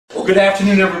Good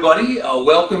afternoon, everybody.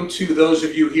 Welcome to those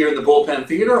of you here in the Bullpen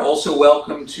Theater. Also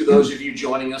welcome to those of you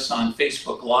joining us on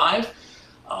Facebook Live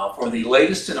for the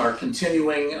latest in our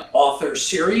continuing author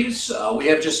series. We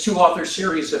have just two author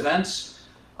series events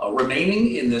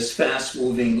remaining in this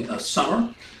fast-moving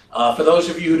summer. For those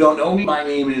of you who don't know me, my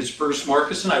name is Bruce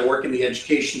Marcuson. I work in the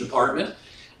education department.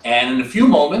 And in a few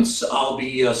moments, I'll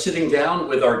be sitting down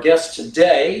with our guest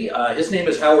today. His name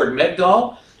is Howard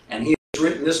Megdal, and he has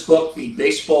written this book, The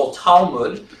Baseball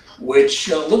Talmud, which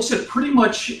looks at pretty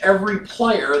much every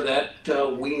player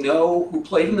that we know who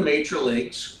played in the major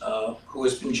leagues, who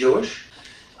has been Jewish,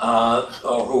 or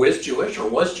who is Jewish, or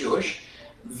was Jewish.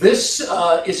 This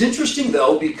is interesting,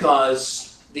 though,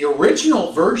 because the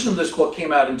original version of this book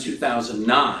came out in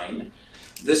 2009.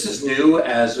 This is new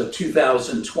as of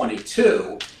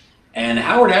 2022. And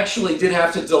Howard actually did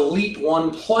have to delete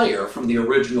one player from the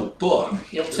original book.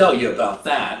 He'll tell you about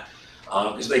that.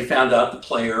 Because they found out the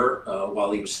player,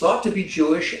 while he was thought to be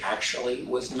Jewish, actually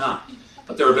was not.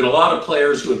 But there have been a lot of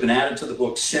players who have been added to the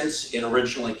book since it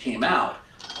originally came out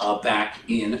back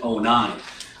in '09.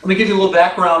 Let me give you a little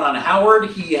background on Howard.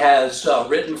 He has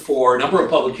written for a number of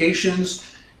publications,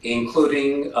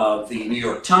 including the New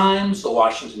York Times, the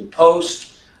Washington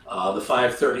Post, the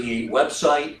 538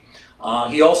 website.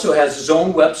 He also has his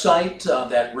own website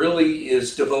that really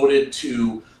is devoted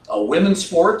to women's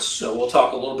sports, so we'll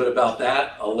talk a little bit about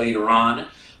that later on.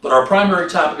 But our primary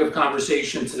topic of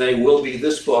conversation today will be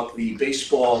this book, The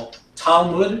Baseball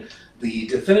Talmud, the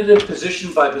definitive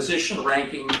position-by-position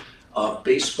ranking of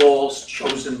baseball's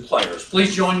chosen players.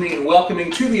 Please join me in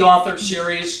welcoming to the author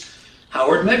series,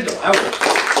 Howard Megdal. Howard.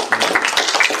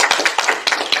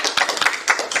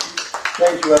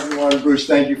 Thank you, everyone. Bruce,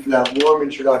 thank you for that warm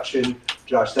introduction.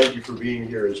 Josh, thank you for being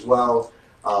here as well.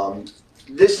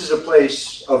 This is a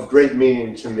place of great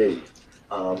meaning to me.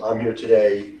 I'm here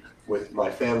today with my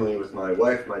family, with my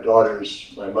wife, my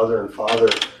daughters, my mother and father.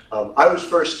 I was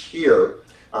first here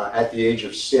at the age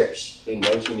of 6 in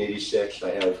 1986.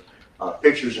 I have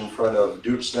pictures in front of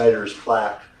Duke Snider's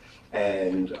plaque,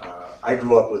 and I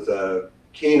grew up with a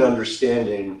keen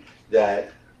understanding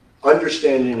that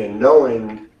understanding and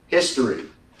knowing history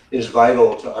is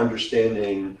vital to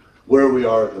understanding where we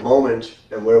are at the moment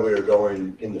and where we are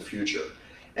going in the future.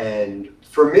 And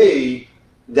for me,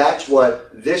 that's what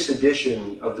this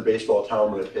edition of the Baseball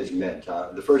Talmud has meant.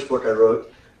 The first book I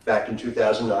wrote back in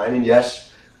 2009, and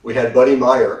yes, we had Buddy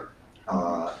Meyer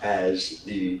as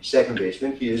the second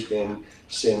baseman. He has been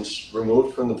since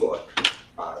removed from the book.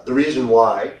 The reason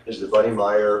why is that Buddy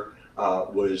Meyer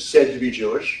was said to be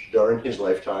Jewish during his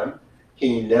lifetime.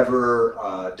 He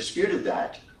never disputed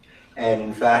that. And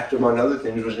in fact, among other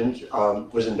things,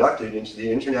 was inducted into the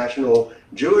International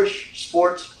Jewish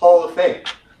Sports Hall of Fame.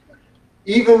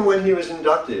 Even when he was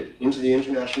inducted into the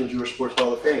International Jewish Sports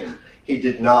Hall of Fame, he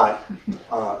did not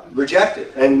reject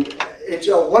it. And it's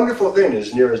a wonderful thing,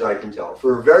 as near as I can tell,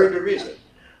 for a very good reason.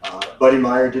 Buddy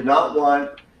Meyer did not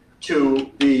want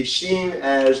to be seen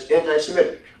as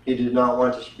anti-Semitic. He did not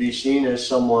want to be seen as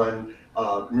someone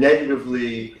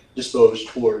negatively disposed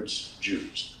towards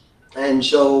Jews. And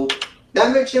so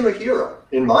that makes him a hero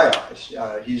in my eyes.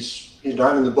 He's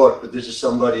not in the book, but this is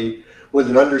somebody with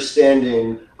an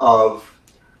understanding of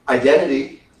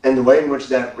identity and the way in which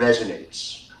that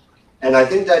resonates. And I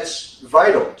think that's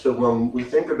vital to when we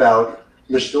think about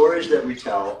the stories that we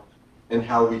tell and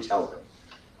how we tell them.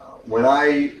 When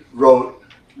I wrote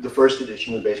the first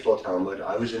edition of the Baseball Talmud,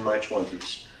 I was in my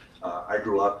 20s. I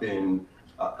grew up in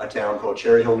a town called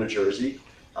Cherry Hill, New Jersey,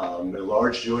 a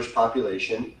large Jewish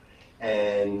population.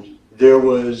 And there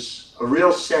was a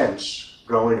real sense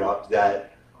growing up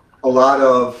that a lot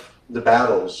of the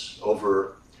battles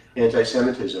over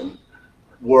anti-Semitism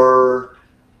were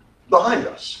behind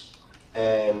us.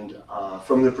 And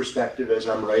from the perspective, as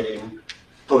I'm writing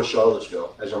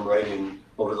post-Charlottesville, as I'm writing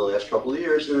over the last couple of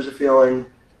years, there was a feeling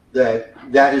that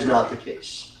that is not the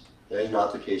case. That is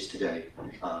not the case today.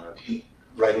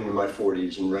 Writing in my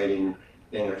 40s and writing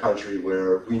in a country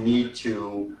where we need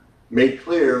to make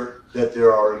clear that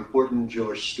there are important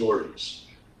Jewish stories.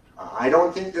 I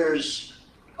don't think there's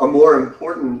a more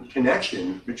important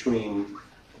connection between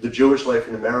the Jewish life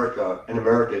in America and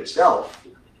America itself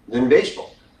than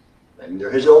baseball. And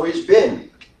there has always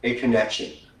been a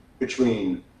connection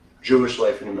between Jewish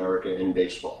life in America and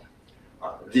baseball.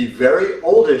 The very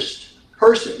oldest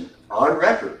person on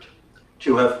record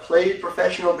to have played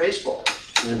professional baseball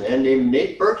is a man named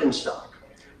Nate Birkenstock.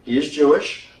 He is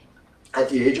Jewish. At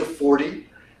the age of 40,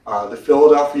 the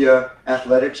Philadelphia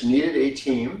Athletics needed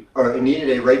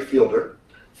a right fielder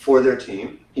for their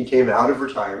team. He came out of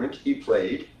retirement, he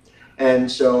played. And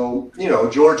so,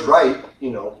 George Wright,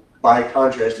 by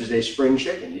contrast, is a spring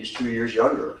chicken. He's 2 years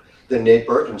younger than Nate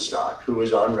Birkenstock, who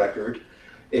is on record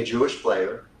a Jewish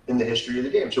player in the history of the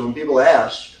game. So when people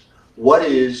ask, what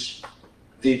is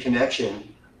the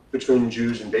connection between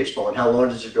Jews and baseball and how long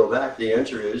does it go back? The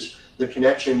answer is the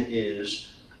connection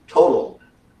is total,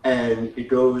 and it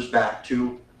goes back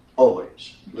to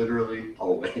always, literally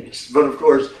always. But of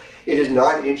course, it is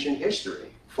not ancient history.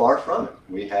 Far from it.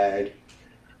 We had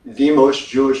the most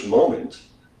Jewish moment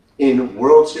in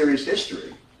World Series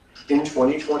history in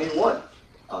 2021.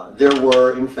 There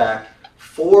were, in fact,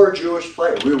 4 Jewish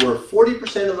players. We were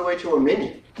 40% of the way to a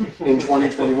minion in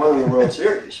 2021 in the World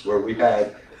Series, where we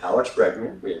had Alex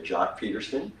Bregman, we had Jock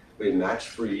Peterson, we had Max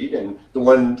Fried, and the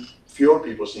one fewer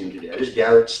people seem to get is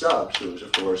Garrett Stubbs, who is,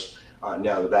 of course,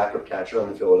 now the backup catcher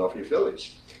on the Philadelphia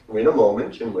Phillies. We had a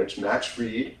moment in which Max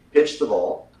Fried pitched the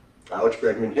ball, Alex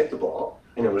Bregman hit the ball,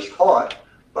 and it was caught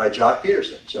by Jock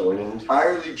Peterson. So an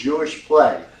entirely Jewish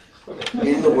play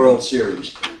in the World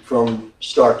Series from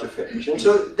start to finish. And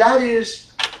so that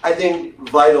is, I think,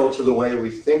 vital to the way we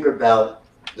think about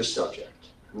the subject.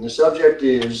 And the subject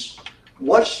is,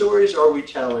 what stories are we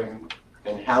telling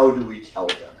and how do we tell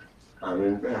them?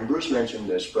 And Bruce mentioned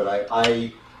this, but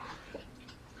I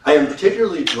am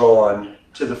particularly drawn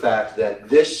to the fact that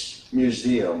this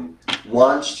museum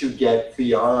wants to get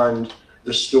beyond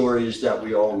the stories that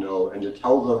we all know and to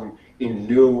tell them in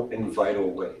new and vital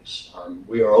ways.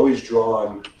 We are always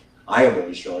drawn, I am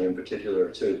always drawn in particular,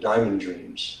 to Diamond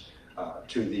Dreams,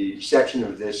 to the section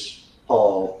of this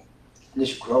hall,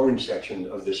 this growing section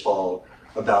of this hall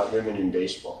about women in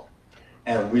baseball.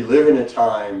 And we live in a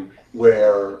time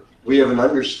where we have an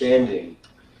understanding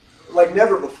like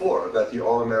never before about the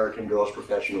All-American Girls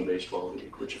Professional Baseball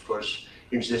League, which of course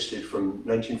existed from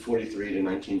 1943 to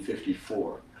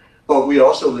 1954. But we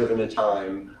also live in a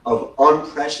time of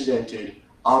unprecedented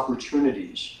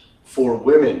opportunities for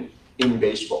women in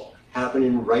baseball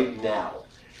happening right now.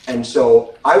 And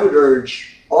so I would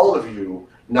urge all of you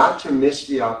not to miss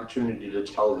the opportunity to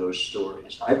tell those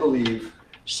stories. I believe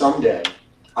someday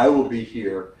I will be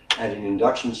here at an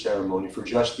induction ceremony for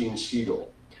Justine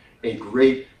Siegel, a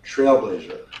great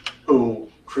trailblazer who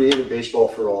created Baseball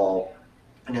for All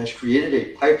and has created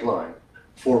a pipeline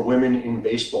for women in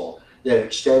baseball that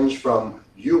extends from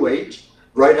U8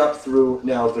 right up through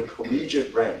now the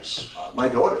collegiate ranks. My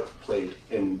daughter played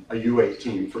in a U8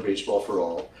 team for Baseball for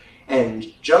All, and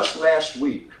just last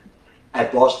week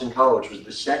at Boston College was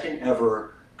the second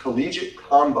ever collegiate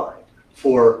combine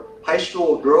for high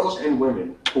school girls and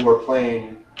women who are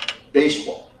playing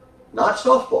baseball. Not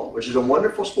softball, which is a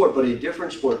wonderful sport, but a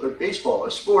different sport, but baseball,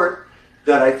 a sport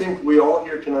that I think we all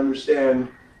here can understand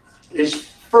is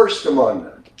first among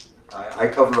them. I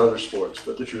cover other sports,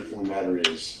 but the truth of the matter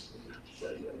is,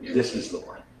 this is the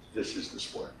one. This is the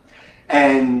sport.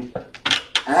 And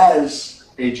as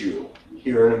a Jew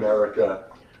here in America,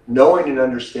 knowing and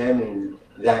understanding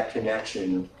that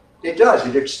connection,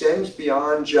 it extends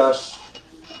beyond just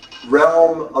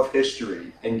realm of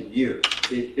history and years.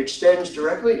 It extends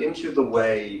directly into the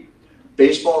way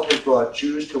baseball has brought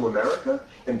Jews to America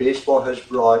and baseball has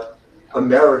brought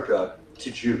America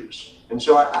to Jews. And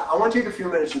so I want to take a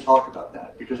few minutes and talk about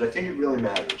that because I think it really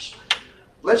matters.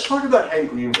 Let's talk about Hank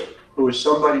Greenberg, who is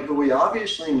somebody who we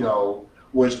obviously know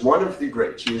was one of the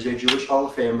greats. He is a Jewish Hall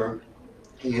of Famer.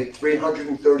 He hit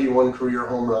 331 career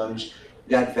home runs.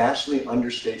 That vastly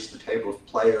understates the type of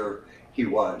player he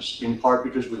was, in part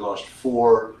because we lost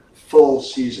 4 full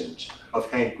seasons of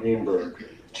Hank Greenberg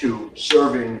to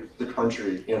serving the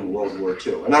country in World War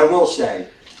II. And I will say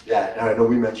that, and I know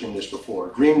we mentioned this before,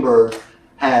 Greenberg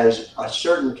has a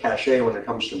certain cachet when it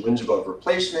comes to wins above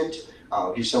replacement.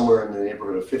 He's somewhere in the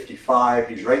neighborhood of 55.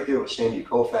 He's right there with Sandy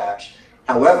Koufax.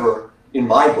 However, in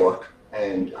my book,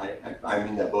 and I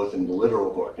mean that both in the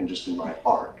literal book and just in my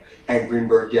heart, Hank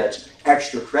Greenberg gets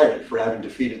extra credit for having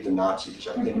defeated the Nazis.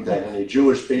 I think that in a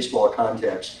Jewish baseball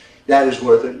context, that is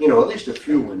worth at least a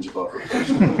few wins above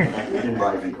replacement, in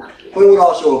my view. But it would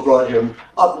also have brought him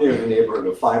up near the neighborhood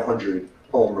of 500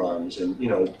 home runs. And,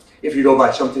 if you go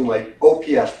by something like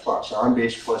OPS plus,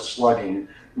 on-base plus slugging,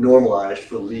 normalized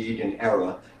for league and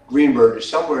era, Greenberg is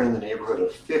somewhere in the neighborhood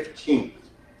of 15th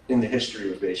in the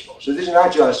history of baseball. So this is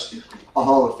not just a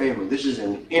Hall of Famer. This is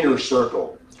an inner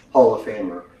circle Hall of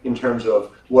Famer in terms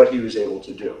of what he was able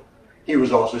to do. He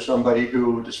was also somebody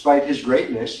who, despite his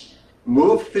greatness,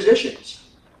 moved positions,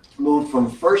 moved from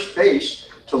first base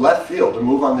to left field, to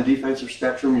move on the defensive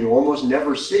spectrum you almost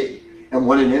never see, and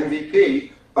won an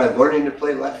MVP by learning to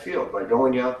play left field, by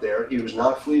going out there. He was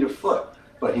not fleet of foot,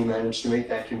 but he managed to make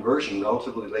that conversion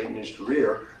relatively late in his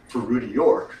career for Rudy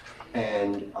York,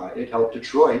 and it helped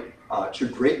Detroit to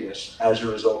greatness as a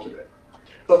result of it.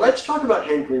 But let's talk about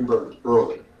Hank Greenberg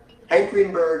early. Hank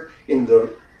Greenberg in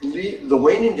the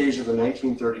waning days of the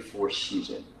 1934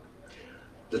 season.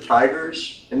 The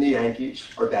Tigers and the Yankees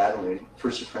are battling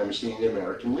for supremacy in the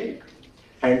American League.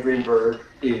 Hank Greenberg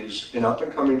is an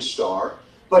up-and-coming star,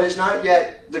 but is not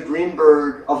yet the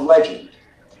Greenberg of legend.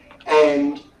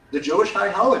 And the Jewish high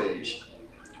holidays,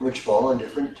 which fall on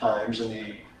different times in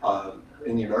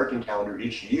the American calendar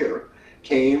each year,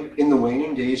 came in the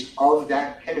waning days of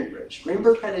that pennant race.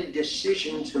 Greenberg had a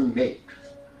decision to make.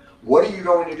 What are you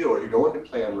going to do? Are you going to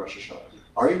play on Rosh Hashanah?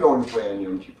 Are you going to play on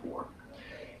Yom Kippur?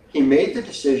 He made the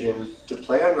decision to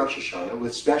play on Rosh Hashanah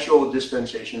with special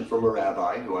dispensation from a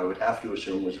rabbi, who I would have to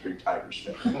assume was a big Tigers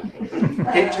fan.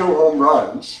 Hit 2 home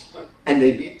runs, and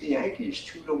they beat the Yankees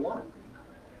 2-1.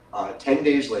 10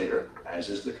 days later, as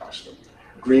is the custom,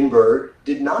 Greenberg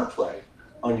did not play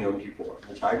on Yom Kippur.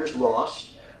 The Tigers lost,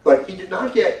 but he did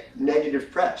not get negative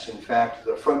press. In fact,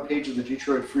 the front page of the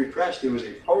Detroit Free Press, there was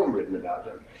a poem written about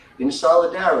him in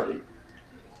solidarity.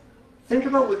 Think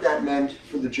about what that meant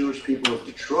for the Jewish people of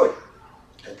Detroit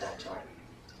at that time.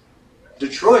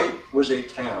 Detroit was a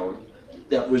town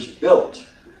that was built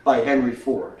by Henry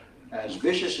Ford, as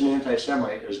vicious an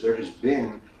anti-Semite as there has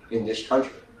been in this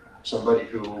country. Somebody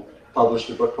who published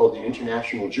a book called The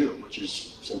International Jew, which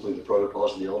is simply the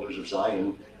Protocols of the Elders of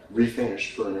Zion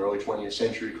refinished for an early 20th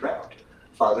century crowd.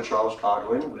 Father Charles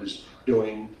Coghlan was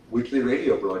doing weekly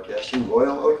radio broadcasts in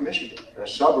Royal Oak, Michigan, a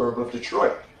suburb of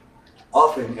Detroit,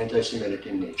 often anti-Semitic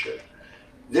in nature.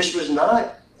 This was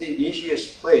not the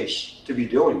easiest place to be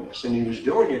doing this, and he was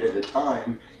doing it at a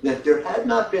time that there had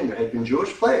been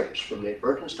Jewish players, from Nate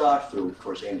Birkenstock through, of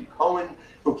course, Andy Cohen,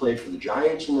 who played for the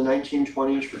Giants in the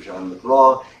 1920s, for John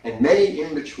McGraw, and many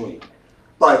in between.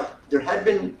 But there had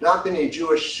not been a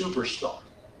Jewish superstar.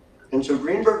 And so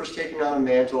Greenberg was taking on a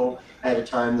mantle at a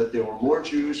time that there were more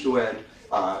Jews who had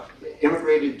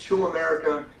immigrated to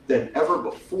America than ever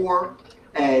before,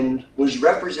 and was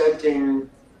representing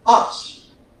us.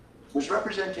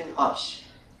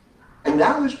 And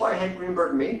that was why Hank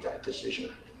Greenberg made that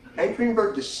decision. Hank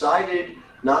Greenberg decided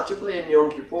not to play in Yom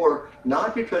Kippur,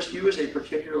 not because he was a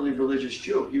particularly religious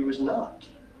Jew. He was not.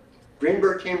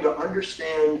 Greenberg came to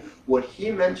understand what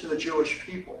he meant to the Jewish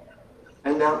people,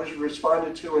 and that was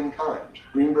responded to in kind.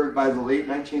 Greenberg, by the late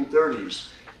 1930s,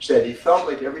 said he felt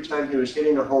like every time he was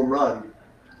hitting a home run,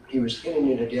 he was hitting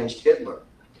it against Hitler.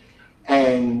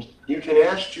 And you can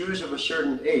ask Jews of a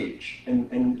certain age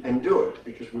and do it,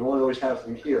 because we won't always have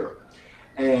them here.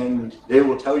 And they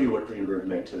will tell you what Greenberg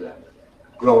meant to them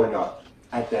growing up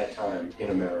at that time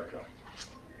in America.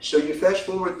 So you fast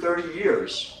forward 30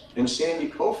 years, and Sandy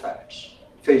Koufax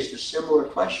faced a similar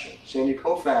question. Sandy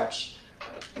Koufax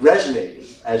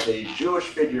resonated as a Jewish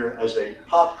figure, as a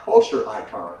pop culture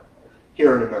icon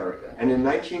here in America. And in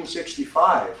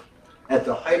 1965, at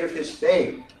the height of his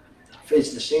fame,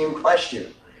 faced the same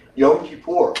question. Yom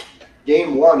Kippur,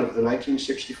 Game 1 of the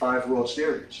 1965 World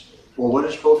Series. Well, what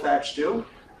does Koufax do?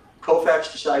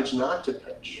 Koufax decides not to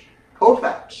pitch.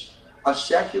 Koufax, a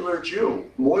secular Jew,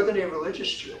 more than a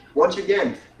religious Jew, once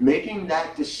again, making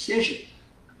that decision.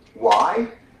 Why?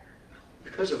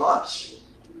 Because of us.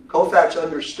 Koufax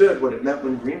understood what it meant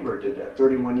when Greenberg did that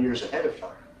 31 years ahead of time.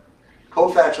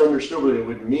 Koufax understood what it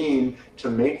would mean to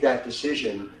make that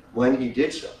decision when he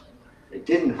did so. It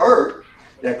didn't hurt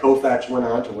that Koufax went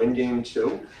on to win Game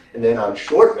 2, and then on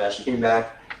short rest came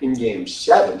back in Game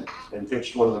 7 and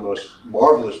pitched one of the most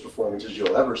marvelous performances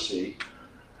you'll ever see.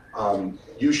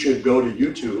 You should go to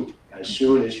YouTube as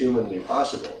soon as humanly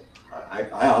possible.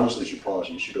 I honestly should pause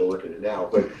and you should go look at it now,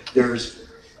 but there's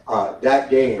that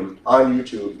game on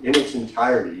YouTube in its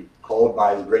entirety, called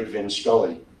by the great Vin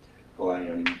Scully, who I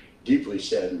am deeply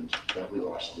saddened that we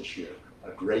lost this year.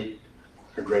 A great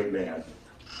man.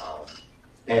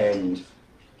 And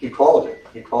he called it.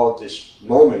 He called this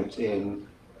moment in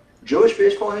Jewish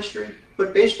baseball history,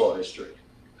 but baseball history.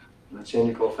 And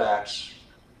Sandy Koufax,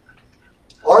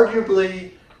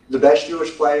 arguably the best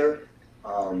Jewish player.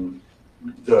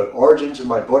 The origins of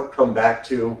my book come back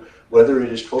to whether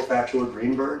it is Koufax or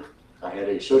Greenberg. I had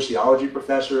a sociology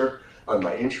professor on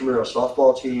my intramural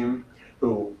softball team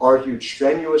who argued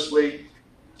strenuously,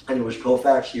 and it was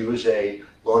Koufax. He was a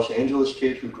Los Angeles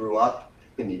kid who grew up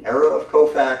in the era of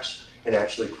Koufax and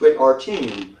actually quit our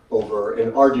team over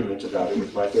an argument about it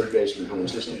with my third baseman who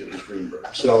insisted it was Greenberg.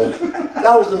 So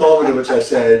that was the moment in which I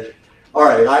said, all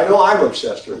right, I know I'm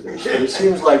obsessed with this, but it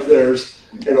seems like there's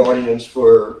an audience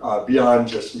for beyond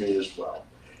just me as well.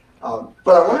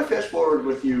 But I want to fast forward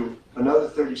with you another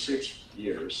 36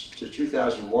 years to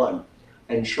 2001,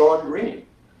 and Sean Green,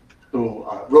 who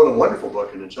wrote a wonderful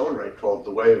book in its own right called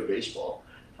The Way of Baseball.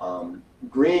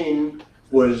 Green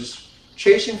was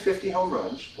chasing 50 home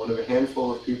runs, one of a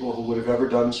handful of people who would have ever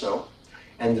done so,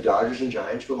 and the Dodgers and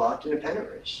Giants were locked in a pennant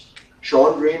race.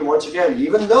 Shawn Green, once again,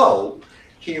 even though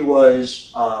he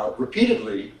was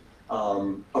repeatedly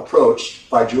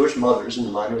approached by Jewish mothers in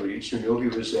the minor leagues who knew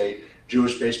he was a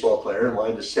Jewish baseball player and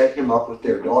wanted to set him up with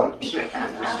their daughters,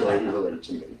 the story he related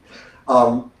to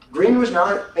me. Green was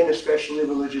not an especially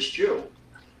religious Jew.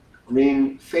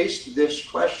 Green faced this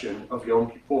question of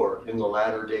Yom Kippur in the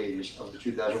latter days of the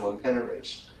 2001 pennant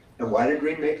race. And why did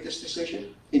Green make this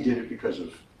decision? He did it because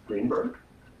of Greenberg,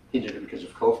 he did it because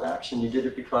of Koufax, and he did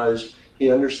it because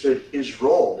he understood his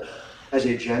role as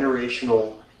a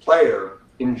generational player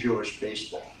in Jewish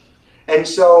baseball. And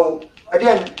so,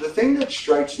 again, the thing that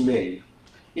strikes me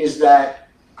is that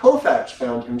Koufax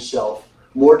found himself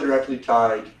more directly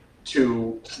tied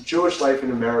to Jewish life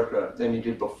in America than he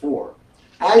did before,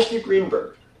 as did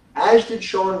Greenberg, as did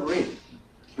Shawn Green,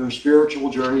 whose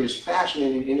spiritual journey is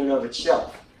fascinating in and of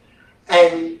itself.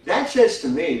 And that says to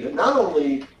me that not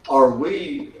only are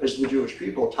we, as the Jewish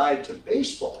people, tied to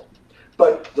baseball,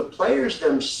 but the players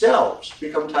themselves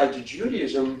become tied to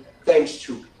Judaism thanks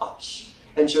to us.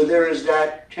 And so there is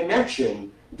that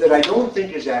connection that I don't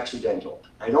think is accidental.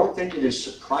 I don't think it is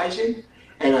surprising,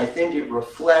 and I think it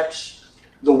reflects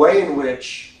the way in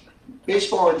which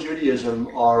baseball and Judaism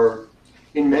are,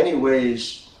 in many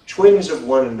ways, twins of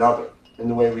one another in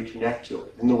the way we connect to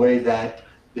it, in the way that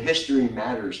the history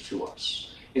matters to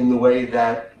us, in the way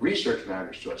that research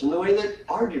matters to us, in the way that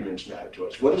arguments matter to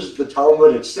us. What is the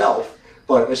Talmud itself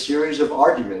but a series of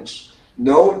arguments,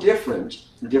 no different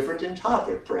in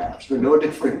topic perhaps, but no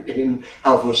different in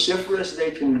how vociferous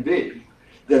they can be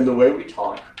than the way we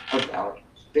talk about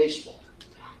baseball.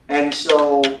 And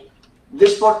so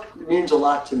this book means a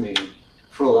lot to me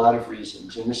for a lot of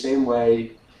reasons, in the same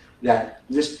way that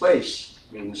this place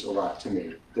means a lot to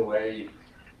me, the way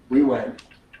we went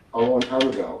a long time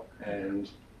ago, and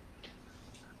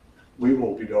we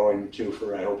will be going to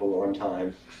for, I hope, a long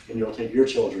time, and you'll take your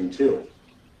children too,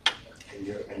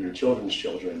 and your children's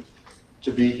children,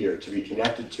 to be here, to be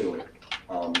connected to it,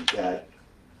 that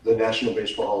the National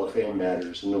Baseball Hall of Fame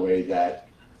matters in the way that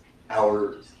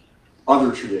our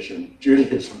other tradition,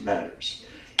 Judaism, matters.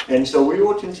 And so we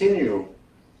will continue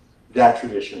that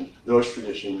tradition, those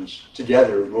traditions,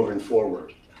 together moving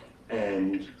forward.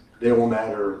 And they will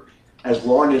matter as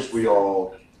long as we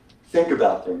all think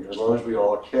about them, as long as we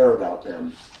all care about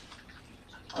them.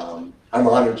 I'm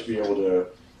honored to be able to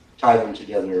tie them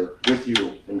together with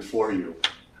you and for you.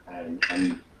 And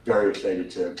I'm very excited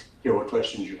to hear what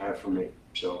questions you have for me.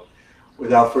 So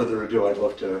without further ado, I'd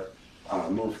love to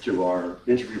move to our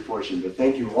interview portion. But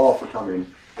thank you all for coming,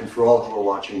 and for all who are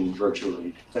watching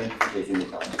virtually, thank you for taking the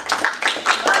time.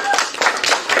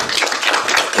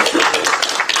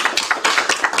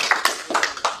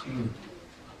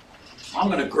 I'm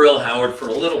going to grill Howard for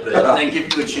a little bit and then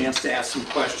give you a chance to ask some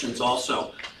questions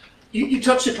also. You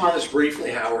touched upon this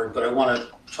briefly, Howard, but I want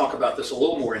to talk about this a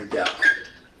little more in depth.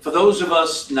 For those of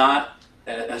us not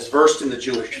as versed in the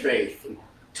Jewish faith,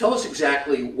 tell us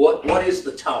exactly what is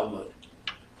the Talmud?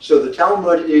 So the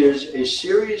Talmud is a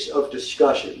series of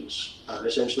discussions,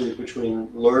 essentially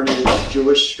between learned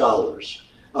Jewish scholars,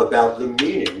 about the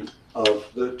meaning of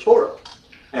the Torah.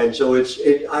 And so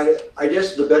I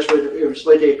guess the best way it's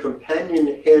like a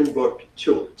companion handbook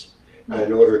to it,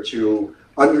 in order to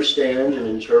understand and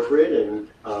interpret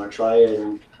and try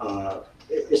and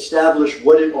establish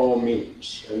what it all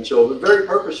means. And so very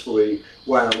purposefully,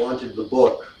 why I wanted the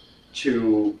book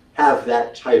to have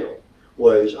that title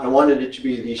was I wanted it to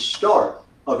be the start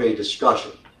of a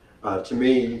discussion. To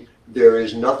me, there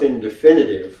is nothing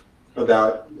definitive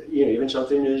about even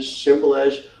something as simple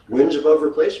as wins above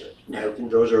replacement. I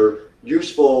think those are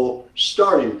useful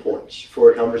starting points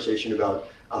for a conversation about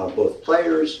both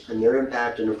players and their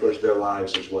impact, and of course their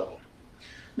lives as well.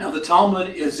 Now, the Talmud,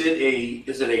 is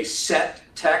it a set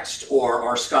text, or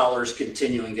are scholars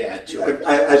continuing to add to it?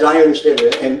 As I understand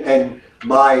it, and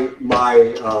my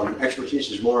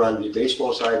expertise is more on the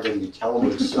baseball side than the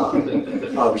Talmud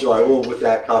side, so I will with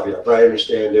that caveat. But I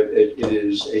understand it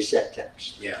is a set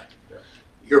text. Yeah.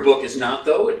 Your book is not,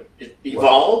 though. It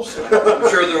evolves. I'm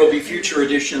sure there will be future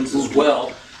editions as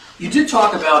well. You did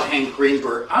talk about Hank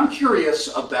Greenberg. I'm curious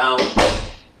about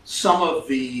some of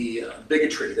the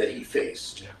bigotry that he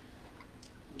faced.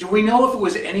 Do we know if it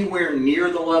was anywhere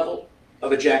near the level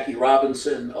of a Jackie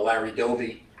Robinson, a Larry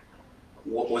Doby?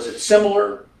 Was it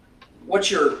similar?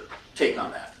 What's your take on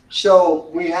that? So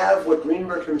we have what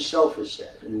Greenberg himself has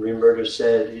said, and Greenberg has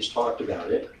said, he's talked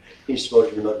about it. He's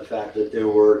spoken about the fact that there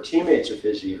were teammates of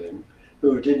his even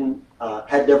who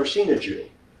had never seen a Jew,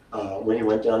 when he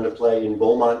went down to play in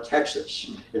Beaumont,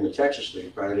 Texas, in the Texas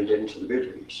League prior to getting to the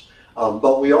big leagues.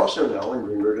 But we also know, and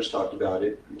Greenberg has talked about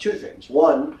it, two things.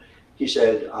 One, he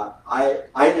said, I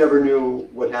never knew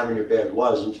what having a bad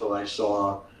was until I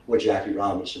saw what Jackie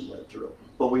Robinson went through.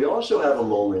 But we also have a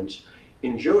moment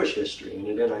in Jewish history, and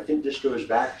again, I think this goes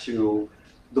back to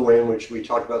the way in which we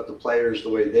talk about the players, the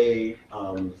way they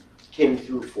came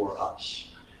through for us.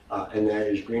 And that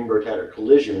is Greenberg had a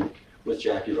collision with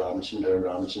Jackie Robinson during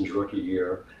Robinson's rookie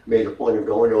year, made a point of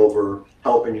going over,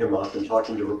 helping him up, and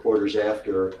talking to reporters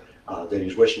after that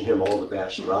he's wishing him all the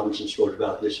best. Robinson spoke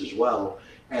about this as well.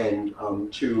 And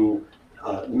to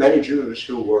many Jews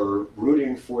who were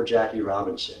rooting for Jackie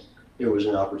Robinson, it was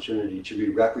an opportunity to be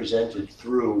represented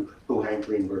through who Hank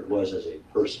Greenberg was as a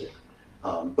person.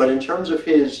 But in terms of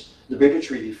the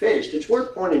bigotry he faced, it's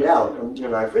worth pointing out,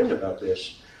 and I've written about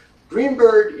this,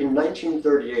 Greenberg in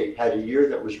 1938 had a year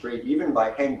that was great even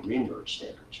by Hank Greenberg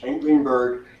standards. Hank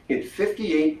Greenberg hit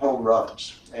 58 home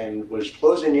runs and was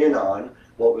closing in on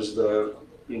what was the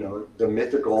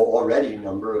mythical already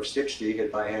number of 60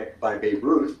 hit by Babe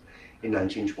Ruth in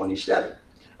 1927.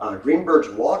 Greenberg's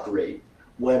walk rate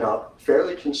went up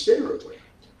fairly considerably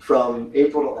from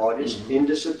April to August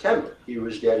into September. He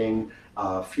was getting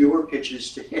fewer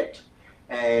pitches to hit.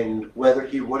 And whether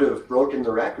he would have broken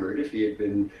the record if he had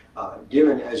been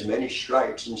given as many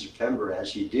strikes in September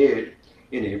as he did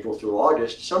in April through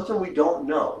August, something we don't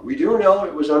know. We do know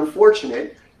it was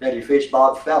unfortunate that he faced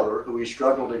Bob Feller, who he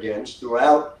struggled against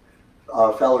throughout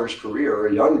Feller's career, or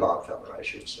young Bob Feller, I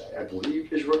should say. I believe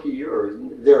his rookie year or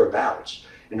thereabouts.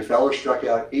 And Feller struck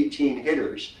out 18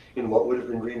 hitters in what would have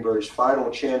been Greenberg's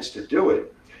final chance to do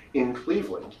it in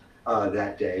Cleveland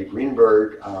that day.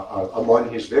 Greenberg among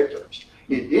his victims.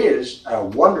 It is a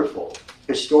wonderful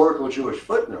historical Jewish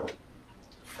footnote.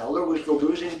 Feller was the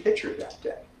losing pitcher that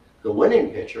day. The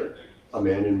winning pitcher, a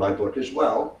man in my book as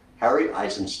well, Harry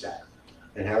Eisenstadt.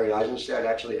 And Harry Eisenstadt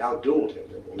actually outdueled him.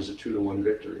 It was a 2-1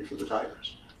 victory for the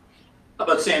Tigers. How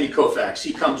about Sandy Koufax?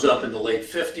 He comes up in the late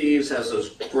 50s, has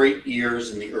those great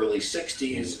years in the early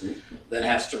 60s, then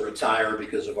has to retire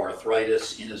because of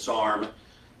arthritis in his arm.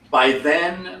 By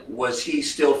then, was he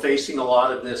still facing a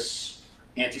lot of this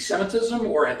anti-Semitism,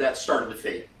 or had that started to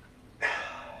fade?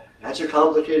 That's a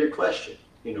complicated question.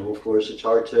 Of course, it's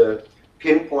hard to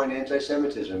pinpoint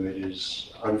anti-Semitism. It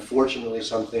is unfortunately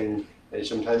something that is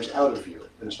sometimes out of view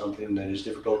and something that is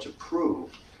difficult to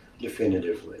prove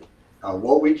definitively.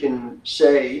 What we can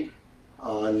say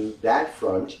on that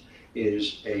front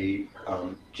is a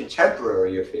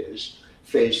contemporary of his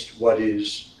faced what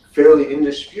is fairly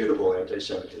indisputable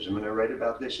anti-Semitism, and I write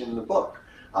about this in the book.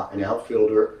 An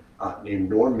outfielder named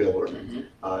Norm Miller,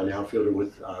 an outfielder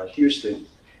with Houston,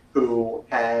 who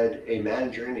had a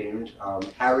manager named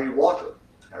Harry Walker.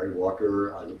 Harry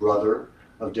Walker, the brother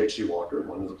of Dixie Walker,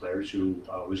 one of the players who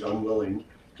was unwilling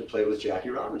to play with Jackie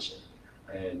Robinson.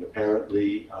 And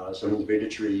apparently some of the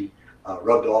bigotry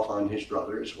rubbed off on his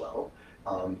brother as well.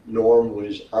 Norm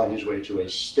was on his way to a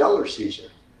stellar season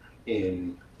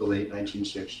in the late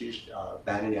 1960s,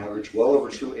 batting average well over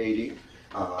 280,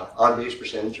 on-base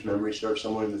percentage, if memory serves,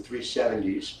 somewhere in the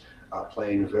 370s,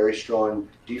 playing a very strong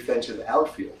defensive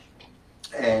outfield.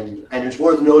 And it's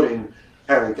worth noting,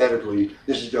 parenthetically,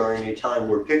 this is during a time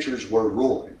where pitchers were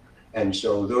ruling. And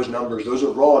so those numbers, those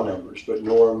are raw numbers, but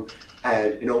Norm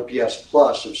had an OPS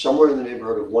plus of somewhere in the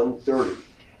neighborhood of 130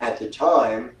 at the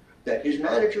time that his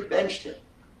manager benched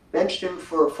him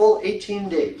for a full 18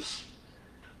 days.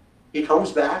 He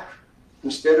comes back,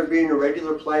 instead of being a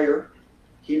regular player,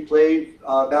 he played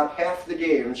about half the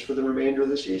games for the remainder of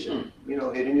the season,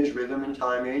 hitting his rhythm and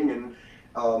timing. And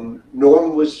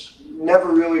Norm was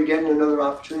never really getting another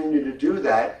opportunity to do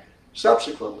that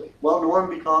subsequently. Well, Norm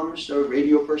becomes a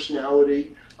radio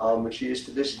personality, which he is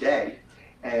to this day.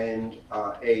 And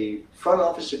a front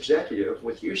office executive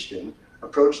with Houston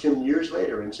approached him years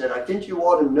later and said, I think you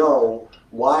ought to know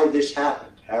why this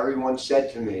happened. Harry once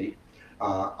said to me,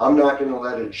 I'm not going to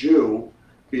let a Jew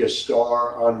be a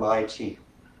star on my team.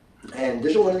 And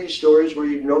this is one of these stories where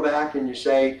you go back and you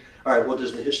say, all right, well,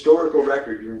 does the historical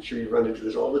record, I'm sure you run into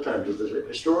this all the time, does the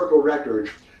historical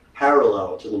record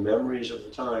parallel to the memories of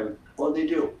the time? Well, they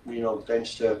do.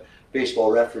 Thanks to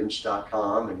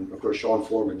baseballreference.com, and of course Sean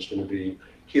Foreman's going to be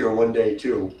here one day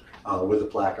too, with a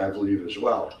plaque, I believe, as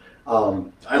well.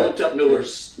 I looked up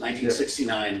Miller's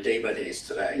 1969 day-by-days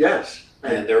today. Yes.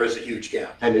 And there is a huge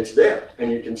gap. And it's there,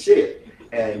 and you can see it.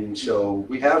 And so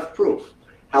we have proof.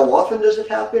 How often does it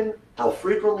happen? How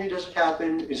frequently does it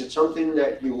happen? Is it something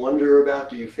that you wonder about?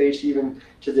 Do you face even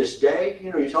to this day?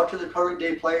 You talk to the current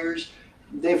day players,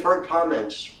 they've heard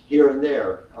comments here and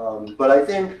there. But I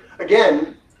think,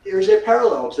 again, there's a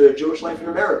parallel to Jewish life in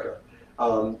America.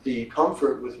 The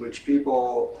comfort with which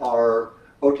people are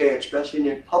okay expressing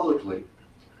it publicly,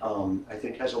 I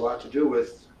think has a lot to do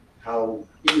with how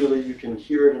easily you can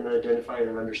hear it and identify it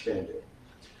and understand it.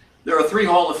 There are 3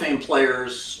 Hall of Fame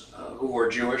players who are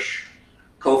Jewish.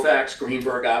 Koufax,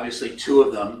 Greenberg, obviously 2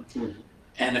 of them. Mm-hmm.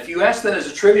 And if you ask that as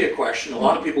a trivia question, a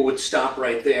lot of people would stop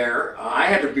right there. I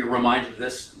had to be reminded of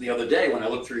this the other day when I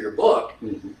looked through your book.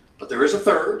 Mm-hmm. But there is a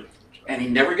 3rd, and he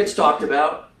never gets talked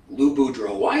about, Lou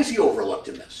Boudreau. Why is he overlooked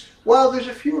in this? Well, there's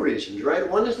a few reasons, right?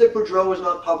 One is that Boudreau was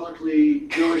not publicly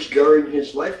Jewish during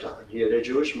his lifetime. He had a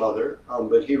Jewish mother,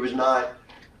 but he was not,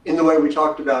 in the way we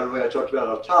talked about, the way I talked about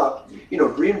up top, you know,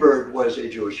 Greenberg was a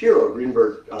Jewish hero.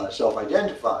 Greenberg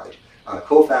self-identified.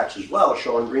 Koufax as well.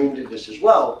 Sean Green did this as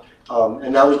well.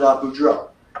 And that was not Boudreau.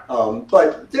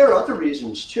 But there are other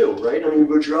reasons too, right? I mean,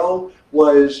 Boudreau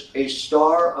was a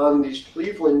star on these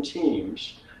Cleveland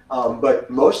teams, but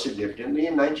most significantly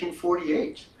in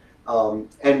 1948.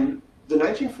 And the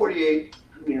 1948,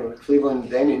 you know, Cleveland,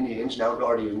 then Indians, now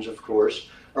Guardians, of course,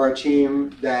 are a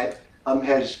team that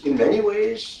has in many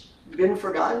ways been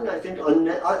forgotten, I think,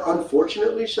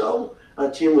 unfortunately so. A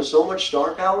team with so much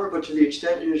star power, but to the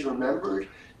extent it is remembered,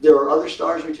 there are other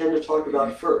stars we tend to talk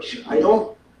about first. I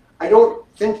don't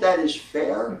think that is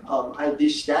fair. The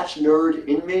stats nerd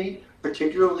in me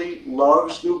particularly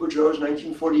loves Lou Boudreau's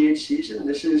 1948 season.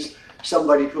 This is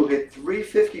somebody who hit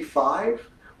 .355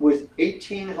 with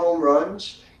 18 home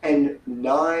runs and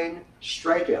 9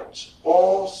 strikeouts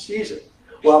all season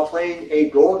while playing a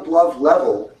Gold Glove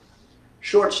level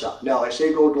shortstop. Now, I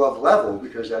say Gold Glove level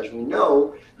because, as we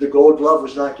know, the Gold Glove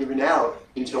was not given out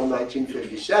until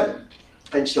 1957.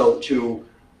 And so to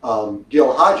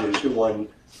Gil Hodges, who won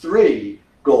 3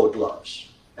 Gold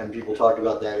Gloves, and people talk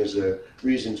about that as a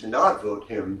reason to not vote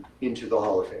him into the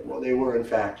Hall of Fame. Well, they were, in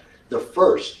fact, the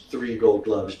first 3 Gold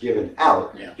Gloves given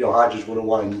out. Yeah. Gil Hodges would have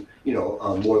won, you know,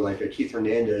 more like a Keith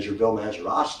Hernandez or Bill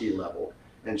Mazeroski level.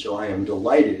 And so I am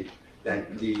delighted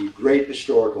that the great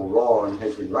historical wrong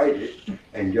has been righted,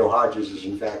 and Gil Hodges is,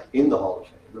 in fact, in the Hall of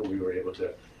Fame, and we were able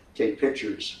to take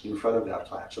pictures in front of that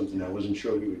plaque, something I wasn't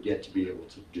sure we would get to be able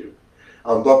to do.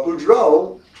 But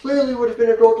Boudreau clearly would have been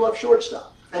a Gold Glove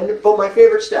shortstop. But my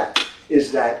favorite stat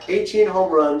is that 18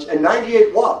 home runs and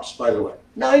 98 walks, by the way.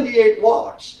 98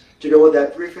 walks to go with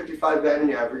that .355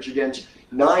 batting average against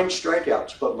 9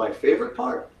 strikeouts. But my favorite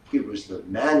part, he was the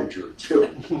manager too.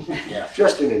 Yeah.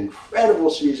 Just an incredible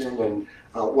season. And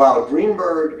while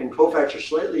Greenberg and Koufax are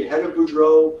slightly ahead of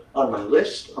Boudreau on my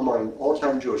list among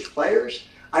all-time Jewish players,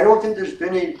 I don't think there's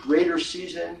been a greater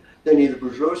season than either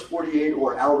Boudreau's 48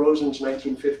 or Al Rosen's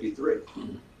 1953.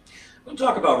 We'll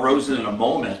talk about Rosen in a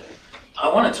moment.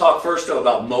 I want to talk first, though,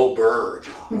 about Mo Berg.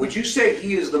 Would you say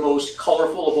he is the most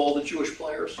colorful of all the Jewish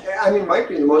players? I mean, might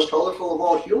be the most colorful of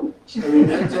all humans. I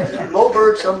mean, Mo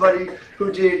Berg, somebody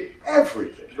who did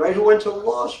everything, right? Who went to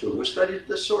law school, who studied at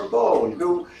the Sorbonne,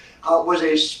 who was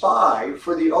a spy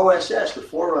for the OSS, the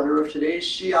forerunner of today's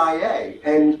CIA.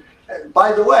 And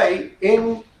by the way,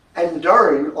 in and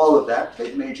during all of that,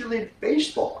 played Major League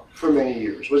Baseball for many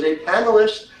years, was a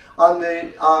panelist on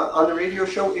the radio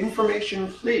show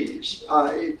Information Please.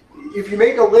 If you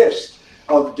make a list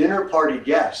of dinner party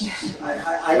guests,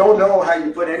 I don't know how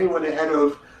you put anyone ahead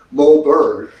of Mo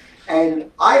Berg.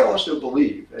 And I also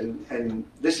believe, and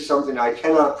this is something I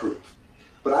cannot prove,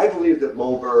 but I believe that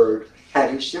Mo Berg,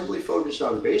 had he simply focused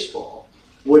on baseball,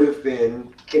 would have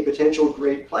been a potential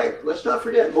great player. Let's not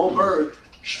forget, Mo Berg,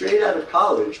 straight out of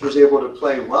college, was able to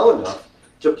play well enough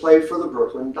to play for the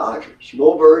Brooklyn Dodgers.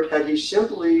 Mo Berg, had he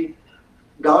simply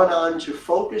gone on to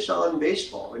focus on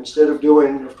baseball instead of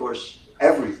doing, of course,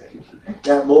 everything,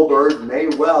 that Mo Berg may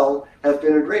well have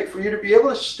been a great. For you to be able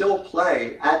to still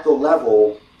play at the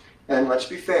level, and let's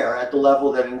be fair, at the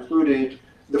level that included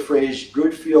the phrase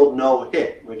good field, no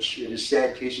hit, which it is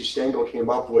said Casey Stengel came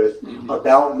up with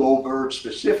about Mo Berg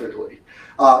specifically.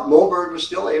 Mo Berg was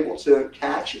still able to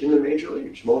catch in the major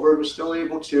leagues. Mo Berg was still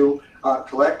able to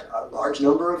collect a large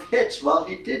number of hits while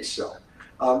he did so.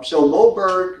 So Mo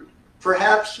Berg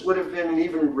perhaps would have been an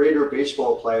even greater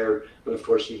baseball player, but of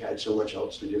course he had so much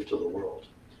else to give to the world.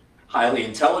 Highly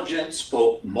intelligent,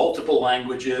 spoke multiple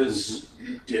languages,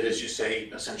 did, as you say,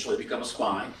 essentially become a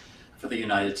spy for the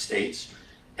United States.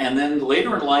 And then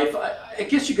later in life, I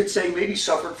guess you could say maybe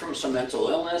suffered from some mental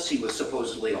illness. He was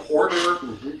supposedly a hoarder.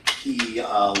 He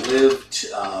lived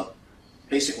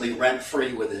basically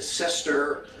rent-free with his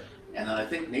sister. And then I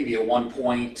think maybe at one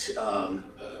point,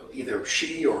 either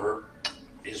she or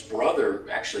his brother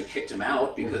actually kicked him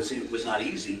out because it was not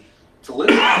easy to live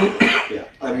with. Yeah,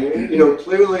 I mean, you know,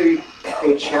 clearly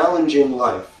a challenging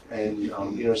life. And,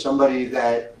 you know, somebody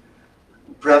that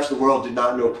perhaps the world did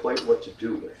not know quite what to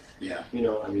do with. Yeah. You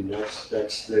know, I mean, that's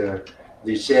the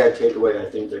sad takeaway, I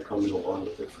think, that comes along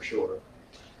with it for sure.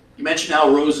 You mentioned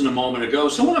Al Rosen a moment ago,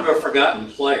 somewhat of a forgotten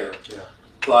player. Yeah.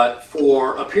 But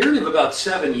for a period of about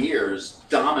 7 years,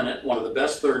 dominant, one of the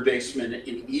best third basemen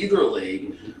in either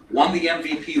league, won the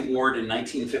MVP award in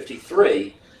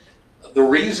 1953. The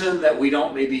reason that we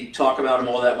don't maybe talk about him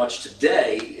all that much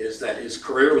today is that his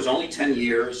career was only 10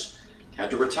 years,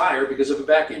 had to retire because of a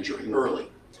back injury early.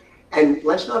 And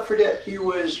let's not forget, he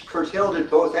was curtailed at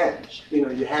both ends. You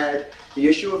know, you had the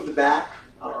issue of the back.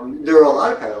 There are a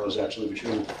lot of parallels, actually,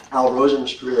 between Al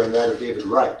Rosen's career and that of David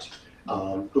Wright,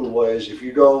 who was, if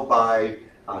you go by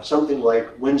something like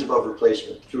wins above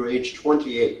replacement, through age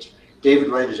 28, David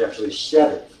Wright is actually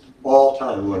 7th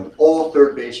all-time among all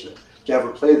third basemen to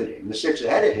ever play the game. The 6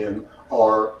 ahead of him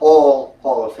are all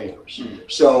Hall of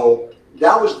Famers. So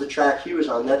that was the track he was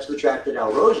on. That's the track that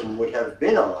Al Rosen would have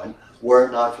been on were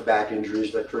it not for back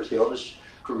injuries that curtailed his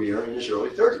career in his early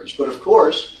 30s. But of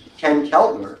course, Ken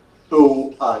Keltner,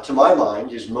 who to my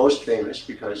mind is most famous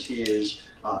because he is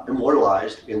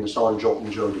immortalized in the song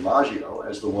Joltin' Joe DiMaggio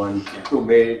as the one who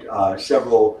made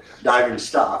several diving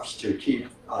stops to keep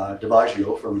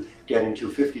DiMaggio from getting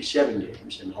to 57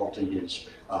 games and halting his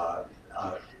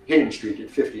hitting streak at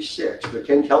 56. But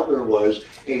Ken Keltner was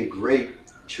a great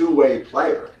two-way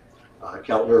player.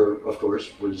 Keltner, of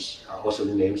course, was also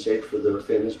the namesake for the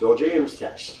famous Bill James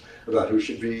test about who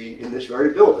should be in this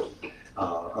very building,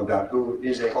 about who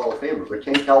is a Hall of Famer. But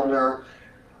Ken Keltner,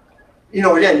 you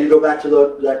know, again, you go back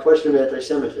to that question of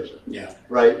anti-Semitism,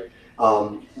 right?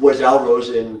 Was Al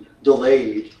Rosen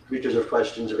delayed because of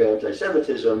questions of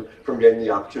anti-Semitism from getting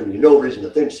the opportunity? No reason to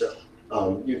think so.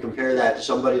 You compare that to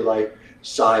somebody like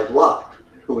Cy Block,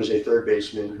 who was a third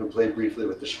baseman who played briefly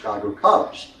with the Chicago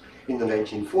Cubs in the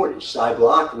 1940s. Cy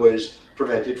Block was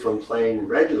prevented from playing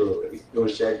regularly. It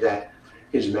was said that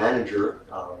his manager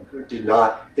did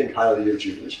not think highly of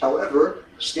Jews. However,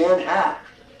 Stan Hack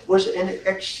was an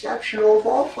exceptional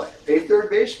ball player, a third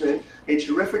baseman, a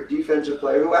terrific defensive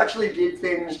player who actually did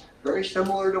things very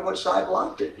similar to what Cy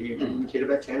Block did. He hit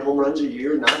about 10 home runs a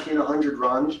year, knocked in 100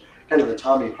 runs, kind of the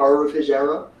Tommy Harr of his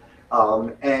era,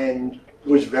 and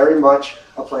was very much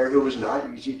a player who was not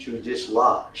easy to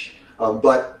dislodge.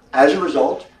 But as a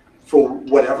result, for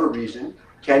whatever reason,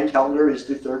 Ken Keltner is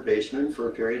the third baseman for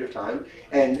a period of time,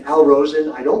 and Al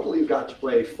Rosen, I don't believe, got to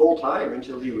play full-time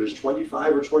until he was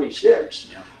 25 or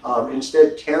 26,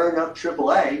 instead tearing up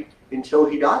AAA until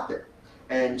he got there.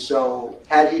 And so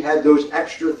had he had those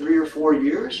extra 3 or 4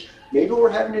 years, maybe we're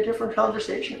having a different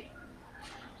conversation.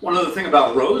 One other thing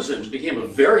about Rosen, became a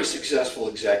very successful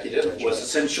executive, was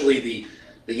essentially the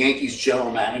Yankees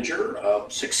general manager,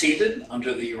 succeeded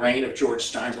under the reign of George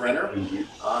Steinbrenner,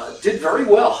 did very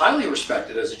well, highly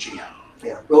respected as a GM.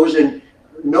 Yeah, Rosen,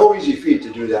 no easy feat to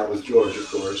do that with George,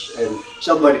 of course, and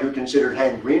somebody who considered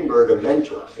Hank Greenberg a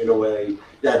mentor in a way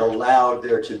that allowed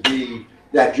there to be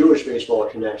that Jewish baseball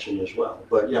connection as well.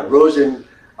 But yeah, Rosen,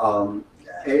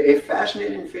 a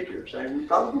fascinating figure. So I'm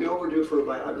probably overdue for a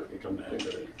biography, come to think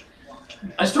of it.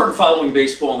 I started following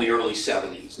baseball in the early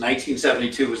 70s.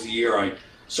 1972 was the year I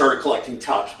started collecting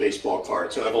Topps baseball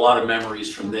cards, so I have a lot of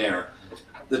memories from there.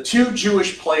 The 2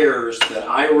 Jewish players that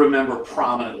I remember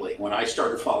prominently when I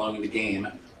started following the game,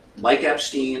 Mike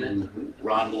Epstein and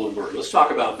Ron Blumberg. Let's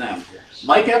talk about them. Yes.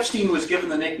 Mike Epstein was given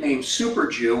the nickname Super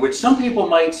Jew, which some people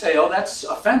might say, oh, that's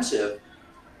offensive,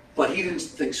 but he didn't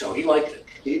think so. He liked it.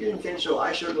 He didn't think so.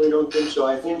 I certainly don't think so.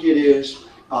 I think it is,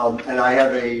 and I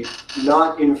have a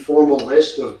not informal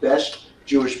list of best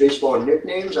Jewish baseball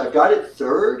nicknames. I've got it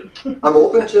 3rd. I'm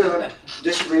open to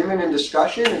disagreement and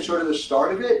discussion and sort of the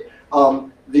start of it.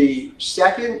 The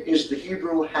 2nd is the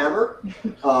Hebrew Hammer,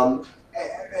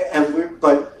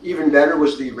 but even better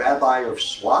was the Rabbi of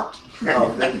SWAT.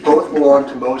 They both belonged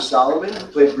to Mo Solomon, who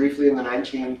played briefly in the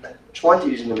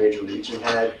 1920s in the major leagues and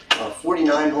had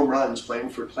 49 home runs playing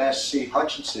for Class C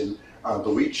Hutchinson, the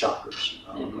Wheat Shockers.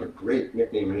 A great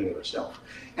nickname in and of itself.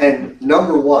 And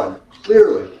number 1,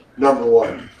 clearly number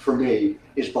 1 for me,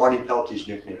 is Barney Peltie's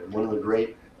nickname, one of the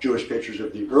great Jewish pitchers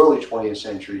of the early 20th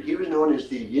century. He was known as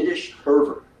the Yiddish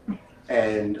pervert.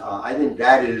 And I think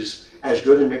that is as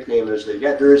good a nickname as they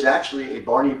get. There is actually a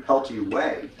Barney Peltie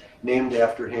Way named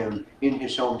after him in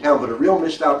his hometown, but a real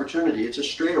missed opportunity. It's a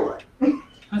straightaway.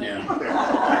 Yeah.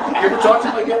 Have you ever talked to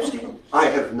Mike Epstein? I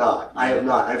have not. I have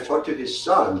not. I've talked to his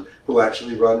son, who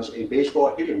actually runs a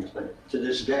baseball hitting clinic to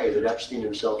this day that Epstein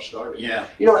himself started. Yeah.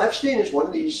 You know, Epstein is one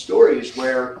of these stories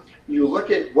where you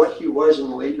look at what he was in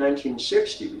the late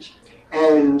 1960s,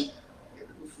 and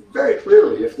very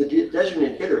clearly, if the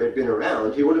designated hitter had been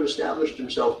around, he would have established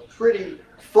himself pretty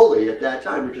fully at that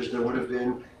time, because there would have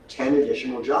been 10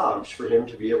 additional jobs for him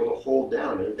to be able to hold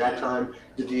down. And at that time,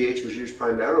 the DH was used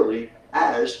primarily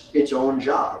as its own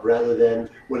job, rather than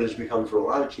what has become for a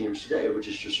lot of teams today, which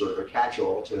is just sort of a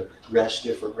catch-all to rest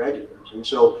different regulars. And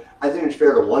so I think it's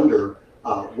fair to wonder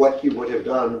what he would have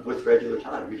done with regular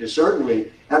time, because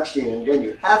certainly Epstein, and again,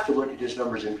 you have to look at his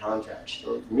numbers in context.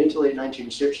 Mid to late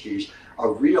 1960s, a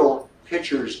real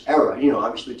pitcher's era,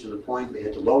 obviously to the point they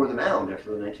had to lower the mound after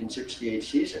the 1968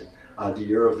 season, the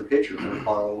year of the pitcher, when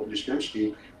Carl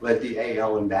Yastrzemski led the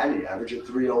AL in batting average at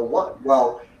 301.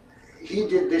 Well, he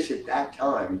did this at that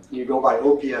time. You go by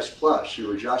OPS plus,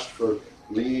 you adjust for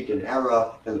league and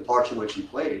era and the parts in which he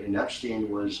played, and Epstein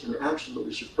was an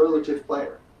absolutely superlative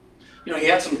player. He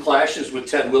had some clashes with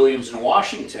Ted Williams in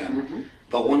Washington,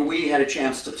 but when we had a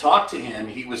chance to talk to him,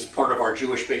 he was part of our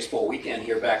Jewish Baseball Weekend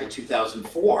here back in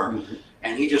 2004,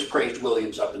 and he just praised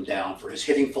Williams up and down for his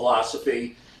hitting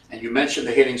philosophy. And you mentioned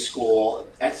the hitting school.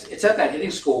 It's at that hitting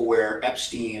school where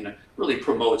Epstein really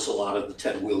promotes a lot of the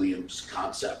Ted Williams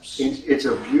concepts. It's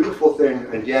a beautiful thing,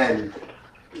 again,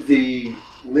 the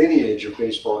lineage of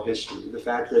baseball history, the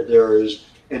fact that there is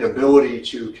an ability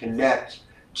to connect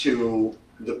to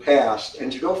the past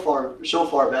and to go so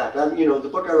far back. The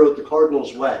book I wrote, The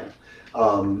Cardinal's Way,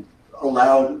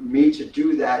 allowed me to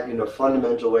do that in a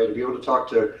fundamental way, to be able to talk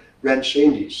to Red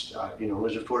Shandies, who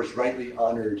was, of course, rightly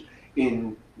honored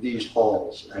in these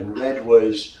halls. And Red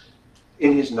was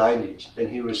in his 90s, and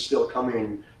he was still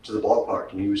coming to the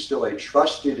ballpark, and he was still a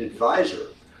trusted advisor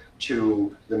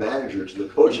to the manager, to the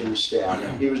coaching staff.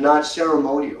 He was not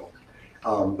ceremonial.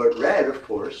 But Red, of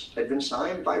course, had been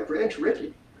signed by Branch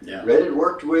Rickey. Yeah. Red had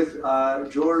worked with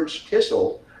George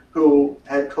Kissel, who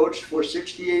had coached for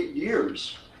 68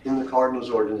 years in the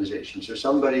Cardinals organization. So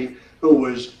somebody who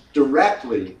was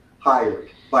directly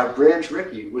hired by Branch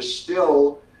Rickey was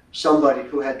still somebody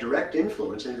who had direct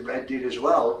influence, and Red did as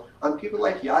well, on people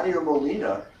like Yadier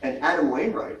Molina and Adam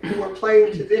Wainwright, who are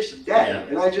playing to this day. Yeah.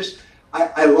 And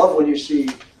I love when you see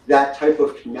that type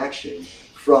of connection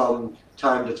from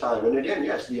time to time. And again,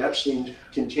 yes, the Epstein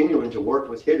continuing to work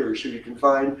with hitters who you can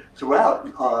find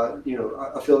throughout,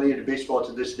 affiliated baseball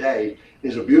to this day,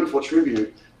 is a beautiful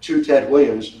tribute to Ted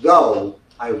Williams, though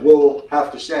I will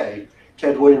have to say,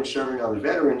 Ted Williams serving on the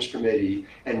Veterans Committee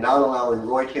and not allowing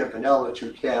Roy Campanella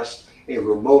to cast a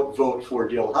remote vote for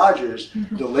Gil Hodges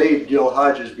delayed Gil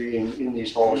Hodges being in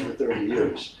these halls for 30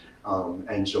 years.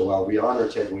 And so while we honor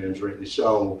Ted Williams, rightly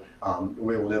so,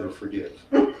 we will never forgive.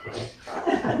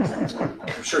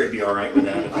 I'm sure he'd be all right with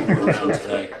that if he were around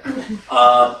today.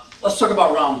 Let's talk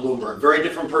about Ron Blumberg. Very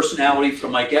different personality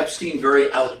from Mike Epstein,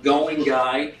 very outgoing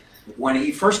guy. When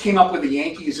he first came up with the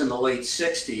Yankees in the late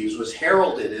 60s, was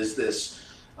heralded as this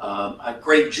a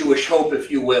great Jewish hope, if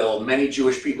you will. Many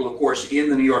Jewish people, of course, in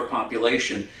the New York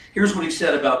population. Here's what he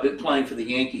said about playing for the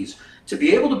Yankees. To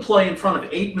be able to play in front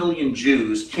of 8 million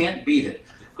Jews, can't beat it.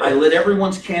 I lit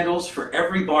everyone's candles for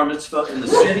every bar mitzvah in the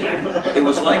city. It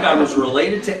was like I was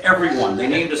related to everyone. They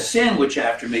named a sandwich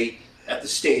after me at the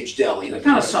Stage Deli. That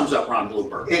kind of sums up Ron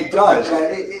Blumberg. It does.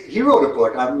 He wrote a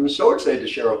book. I'm so excited to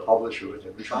share a publisher with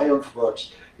him. Triumph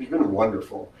Books. He's been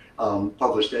wonderful.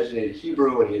 Published Designated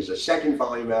Hebrew, and he has a second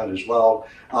volume out as well.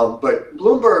 But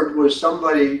Blumberg was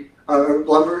somebody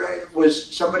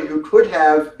who could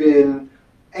have been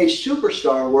a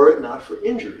superstar were it not for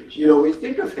injuries. We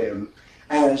think of him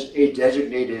as a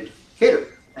designated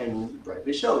hitter, and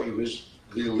rightly so. He was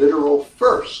the literal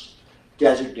first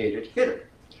designated hitter.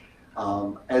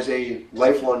 As a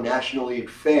lifelong National League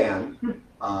fan,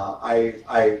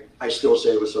 I still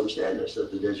say with some sadness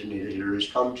that the designated hitter has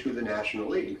come to the National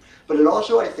League. But it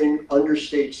also, I think,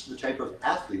 understates the type of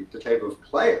athlete, the type of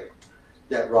player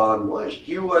that Ron was.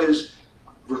 He was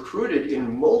recruited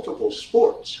in multiple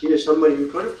sports. He is somebody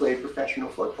who could have played professional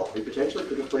football. He potentially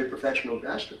could have played professional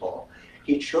basketball.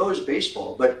 He chose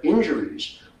baseball, but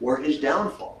injuries were his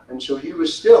downfall. And so he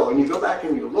was still, and you go back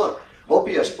and you look,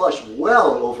 OPS plus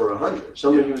well over 100.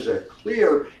 Somebody who was a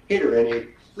clear hitter and a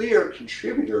clear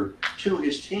contributor to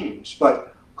his teams.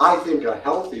 But I think a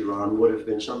healthy Ron would have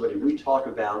been somebody we talk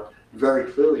about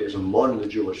very clearly as among the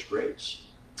Jewish greats.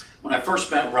 When I first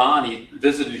met Ron, he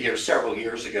visited here several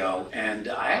years ago, and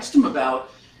I asked him about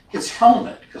his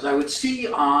helmet, because I would see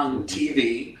on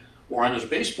TV or on his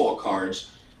baseball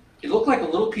cards, it looked like a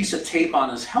little piece of tape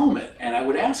on his helmet, and I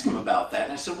would ask him about that,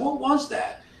 and I said, what was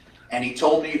that? And he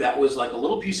told me that was like a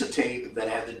little piece of tape that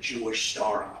had the Jewish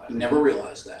star on it. I never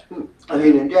realized that. I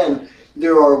mean, again,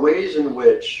 there are ways in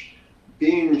which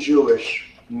being Jewish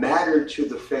mattered to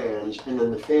the fans, and then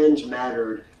the fans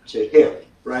mattered to him.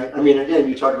 right? I mean, again,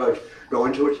 you talk about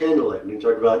going to a candlelight, and you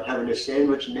talk about having a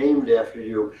sandwich named after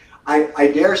you.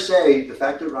 I dare say the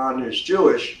fact that Ron is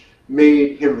Jewish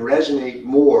made him resonate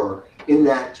more in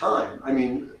that time. I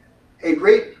mean, a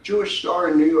great Jewish star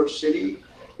in New York City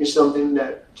is something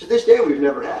that, to this day, we've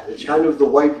never had. It's kind of the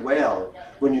white whale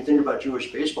when you think about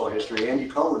Jewish baseball history. Andy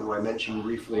Cohen, who I mentioned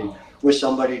briefly, was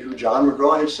somebody who John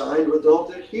McGraw had signed with the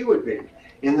hope that he would be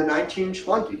in the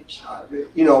 1920s.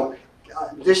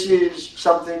 This is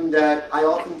something that I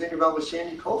often think about with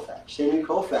Sandy Koufax. Sandy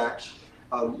Koufax,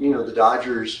 the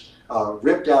Dodgers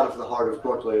ripped out of the heart of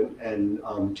Brooklyn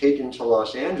and taken to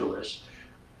Los Angeles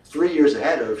 3 years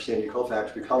ahead of Sandy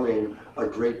Koufax becoming a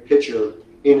great pitcher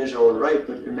in his own right.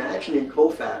 But imagining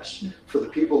Koufax for the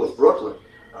people of Brooklyn,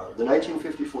 the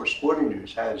 1954 Sporting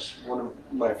News has one of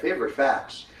my favorite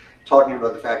facts, talking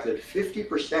about the fact that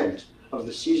 50% of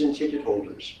the season ticket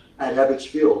holders at Ebbets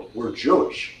Field were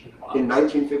Jewish in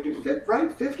 1950.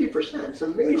 Right, 50%. It's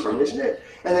amazing, isn't it?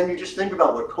 And then you just think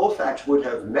about what Koufax would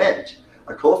have meant.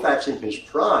 A Koufax in his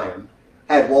prime,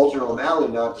 had Walter O'Malley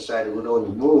not decided we're going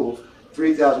to move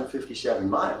 3,057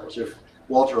 miles. If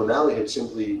Walter O'Malley had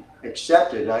simply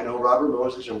accepted, and I know Robert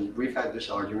Moses, and we've had this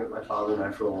argument, my father and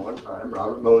I, for a long time,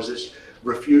 Robert Moses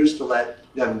refused to let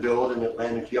them build in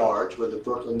Atlantic Yards, where the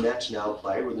Brooklyn Nets now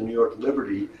play, where the New York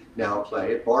Liberty now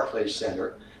play, at Barclays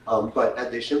Center. But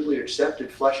had they simply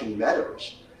accepted Flushing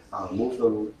Meadows, moved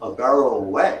them a borough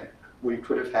away, we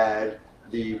could have had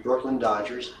the Brooklyn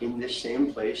Dodgers in this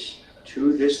same place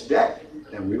to this day.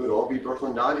 And we would all be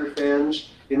Brooklyn Dodger fans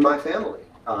in my family.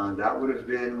 That would have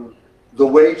been the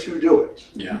way to do it.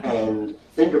 Yeah. And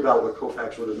think about what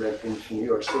Koufax would have meant in New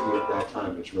York City at that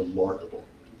time. It's remarkable.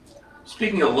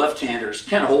 Speaking of left-handers,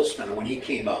 Ken Holtzman, when he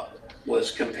came up,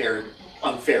 was compared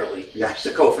unfairly Yes.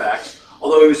 to Koufax.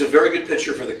 Although he was a very good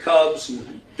pitcher for the Cubs,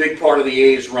 big part of the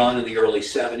A's run in the early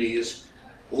 70s.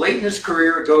 Late in his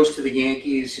career, goes to the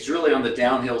Yankees. He's really on the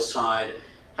downhill side.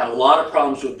 Had a lot of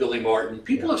problems with Billy Martin.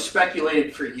 People have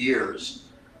speculated for years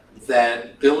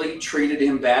that Billy treated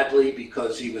him badly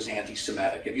because he was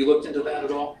anti-Semitic. Have you looked into that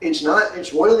at all?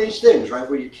 It's one of these things, right,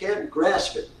 where you can't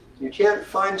grasp it. You can't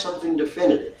find something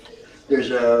definitive. There's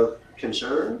a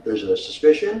concern, there's a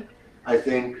suspicion. I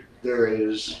think there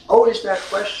is always that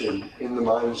question in the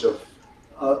minds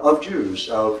of Jews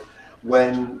of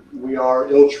when we are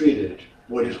ill-treated,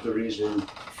 what is the reason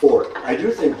for it? I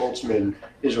do think Holtzman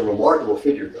is a remarkable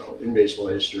figure, though, in baseball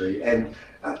history, and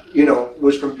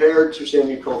was compared to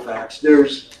Sandy Koufax.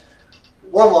 There's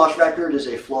one loss record is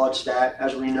a flawed stat,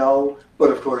 as we know, but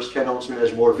of course Ken Holtzman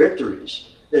has more victories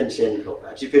than Sandy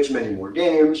Koufax. He pitched many more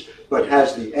games, but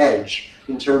has the edge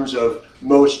in terms of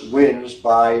most wins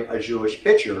by a Jewish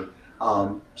pitcher.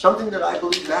 Something that I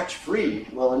believe Max Fried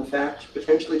will, in fact,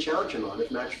 potentially challenge him on if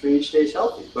Max Fried stays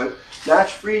healthy. But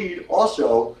Max Fried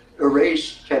also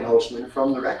erased Ken Holtzman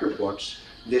from the record books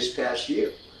this past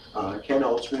year. Ken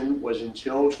Holtzman was,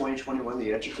 until 2021,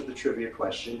 the answer to the trivia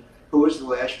question, who was the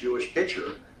last Jewish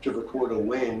pitcher to record a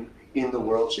win in the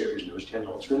World Series? And it was Ken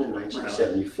Holtzman in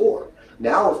 1974.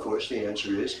 Now, of course, the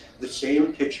answer is the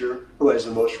same pitcher who has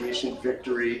the most recent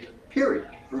victory, period,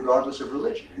 regardless of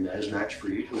religion. And that is Max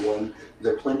Fried, who won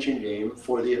the clinching game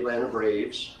for the Atlanta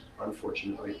Braves,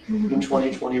 unfortunately, in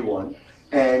 2021.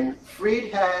 And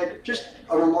Fried had just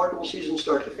a remarkable season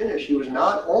start to finish. He was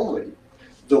not only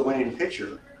the winning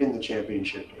pitcher in the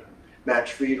championship game.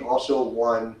 Max Fried also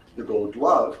won the Gold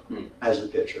Glove as a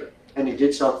pitcher. And he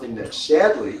did something that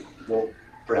sadly will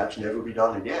perhaps never be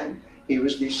done again. He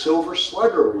was the Silver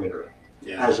Slugger winner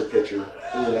as a pitcher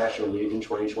in the National League in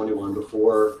 2021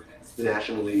 before the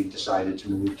National League decided to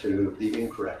move to the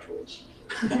incorrect rules.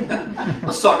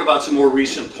 Let's talk about some more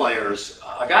recent players.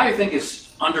 A guy I think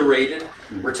is underrated,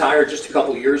 retired just a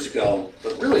couple years ago,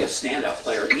 but really a standout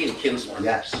player, Ian Kinsler.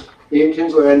 Yes, Ian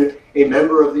Kinsler, and a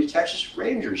member of the Texas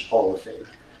Rangers Hall of Fame.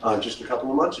 Just a couple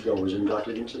of months ago was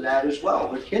inducted into that as well.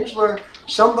 But Kinsler,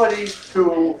 somebody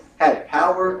who had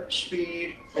power,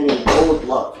 speed, and a Gold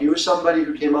Glove. He was somebody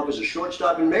who came up as a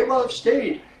shortstop and may well have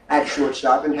stayed at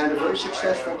shortstop and had a very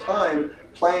successful time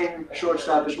playing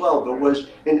shortstop as well, but was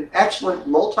an excellent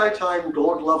multi-time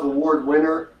Gold Glove Award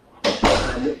winner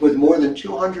with more than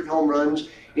 200 home runs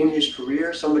in his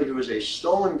career, somebody who was a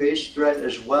stolen base threat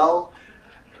as well.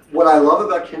 What I love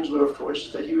about Kinsler, of course,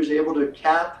 is that he was able to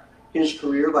cap his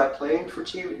career by playing for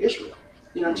Team Israel.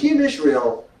 Team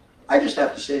Israel, I just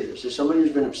have to say this, as somebody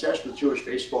who's been obsessed with Jewish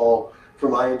baseball for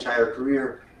my entire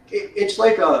career, it's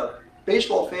like a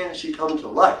baseball fantasy come to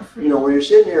life. Where you're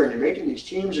sitting there and you're making these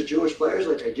teams of Jewish players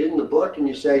like I did in the book, and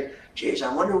you say, geez,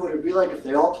 I wonder what it'd be like if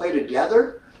they all play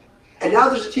together. And now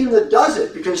there's a team that does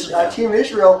it because Team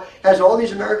Israel has all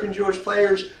these American Jewish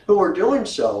players who are doing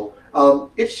so.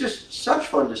 It's just such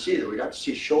fun to see that we got to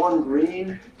see Sean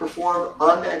Green perform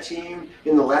on that team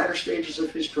in the latter stages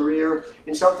of his career,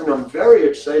 and something I'm very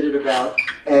excited about.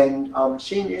 And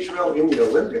seeing Israel in the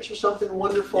Olympics was something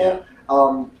wonderful.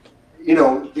 You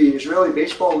know, the Israeli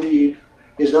Baseball League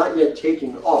is not yet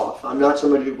taking off. I'm not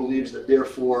somebody who believes that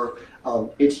therefore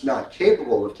it's not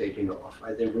capable of taking off.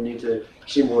 I think we need to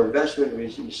see more investment, we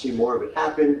need to see more of it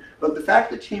happen. But the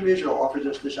fact that Team Israel offers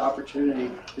us this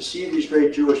opportunity to see these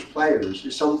great Jewish players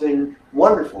is something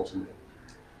wonderful to me.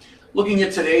 Looking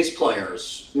at today's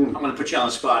players, I'm going to put you on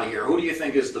the spot here. Who do you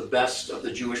think is the best of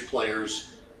the Jewish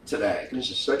players today? This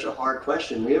is such a hard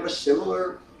question. We have a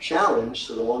similar challenge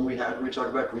to the one we had when we talked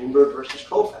about Greenberg versus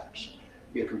Koufax.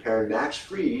 You're comparing Max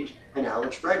Fried and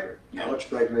Alex Bregman. Alex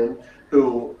Bregman,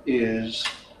 who is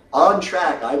on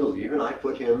track, I believe, and I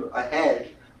put him ahead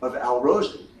of Al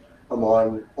Rosen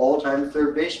among all-time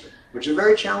third basemen, which is a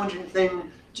very challenging thing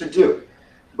to do.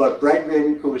 But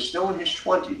Bregman, who is still in his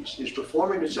 20s, is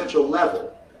performing at such a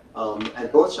level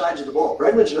at both sides of the ball.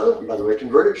 Bregman's another one, by the way,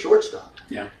 converted shortstop,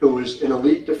 who is an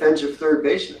elite defensive third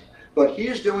baseman. But he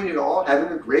is doing it all,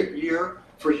 having a great year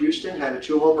for Houston, had a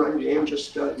 2-home run game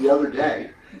just the other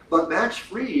day. But Max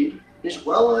Fried is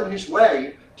well on his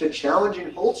way to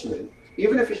challenging Holtzman,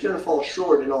 even if he's going to fall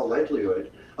short in all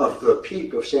likelihood of the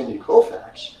peak of Sandy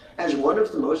Koufax, as one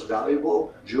of the most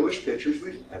valuable Jewish pitchers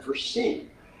we've ever seen.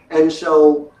 And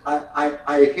so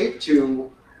I hate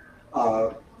to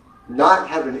not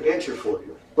have an answer for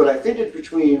you, but I think it's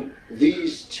between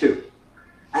these two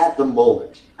at the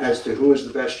moment as to who is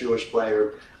the best Jewish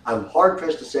player. I'm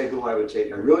hard-pressed to say who I would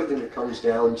take. I really think it comes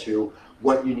down to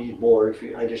what you need more.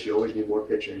 I guess you always need more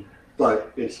pitching,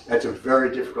 but that's a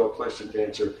very difficult question to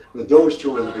answer. But those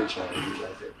two are the big challenges,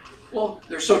 I think. Well,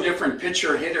 they're so different,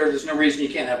 pitcher, hitter, there's no reason you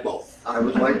can't have both. I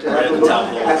would like to have them.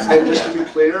 And just to be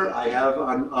clear, I have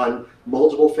on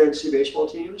multiple fantasy baseball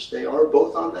teams, they are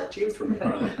both on that team for me.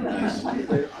 Nice.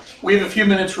 We have a few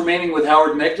minutes remaining with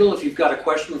Howard Megdal. If you've got a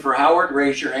question for Howard,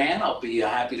 raise your hand. I'll be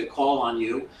happy to call on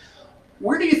you.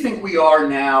 Where do you think we are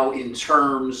now in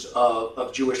terms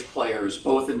of Jewish players,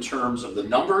 both in terms of the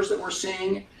numbers that we're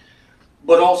seeing,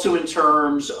 but also in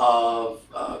terms of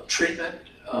treatment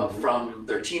from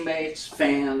their teammates,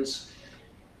 fans?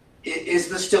 Is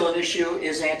this still an issue?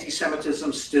 Is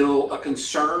anti-Semitism still a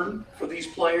concern for these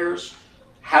players?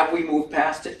 Have we moved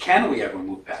past it? Can we ever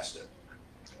move past it?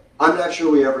 I'm not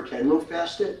sure we ever can move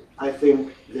past it. I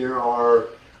think there are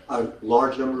a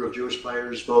large number of Jewish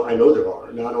players, well, I know there are,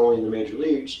 not only in the major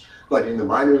leagues, but in the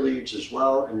minor leagues as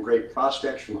well, and great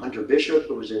prospects from Hunter Bishop,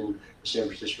 who was in the San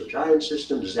Francisco Giants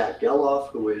system, to Zach Geloff,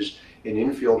 who is an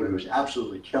infielder who's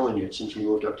absolutely killing it since he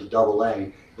moved up to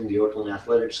Double-A in the Oakland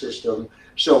Athletics system.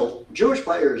 So Jewish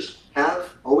players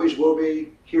have, always will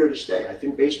be, here to stay. I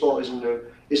think baseball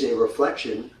is a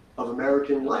reflection of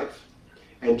American life.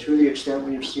 And to the extent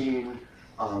we've seen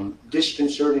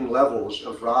disconcerting levels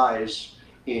of rise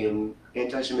in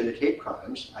anti-Semitic hate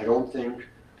crimes, I think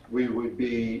it would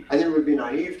be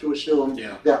naive to assume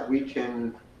that we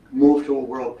can move to a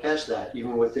world past that,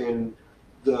 even within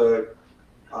the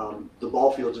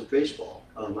ball fields of baseball.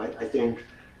 I think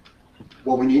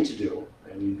what we need to do,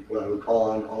 and what I would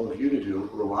call on all of you to do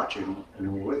who are watching and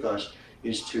who are with us,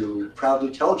 is to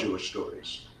proudly tell Jewish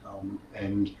stories.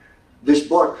 And this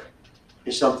book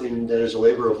is something that is a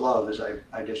labor of love, as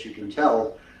I guess you can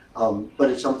tell, but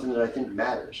it's something that I think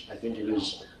matters. I think it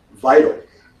is vital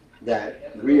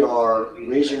that we are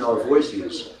raising our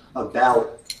voices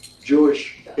about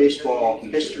Jewish baseball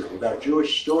history, about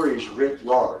Jewish stories writ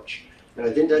large. And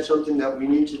I think that's something that we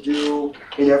need to do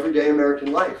in everyday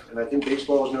American life. And I think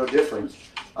baseball is no different.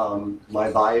 My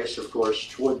bias, of course,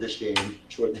 toward this game,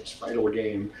 toward this vital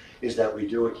game, is that we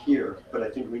do it here. But I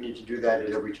think we need to do that at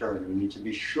every turn. We need to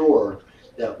be sure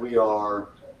that we are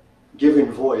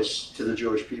giving voice to the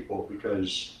Jewish people,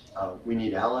 because we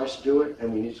need allies to do it,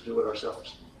 and we need to do it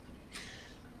ourselves.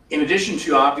 In addition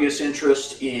to obvious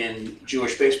interest in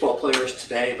Jewish baseball players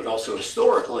today, but also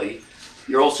historically,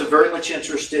 you're also very much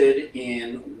interested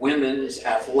in women's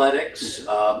athletics,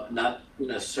 not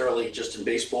necessarily just in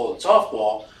baseball and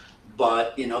softball,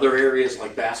 but in other areas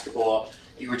like basketball.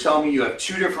 You were telling me you have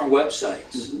 2 different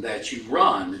websites that you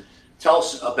run. Tell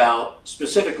us about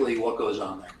specifically what goes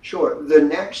on there. Sure. The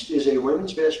Next is a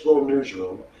women's basketball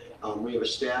newsroom. We have a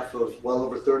staff of well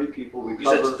over 30 people. We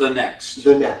cover The Next.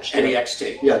 The Next.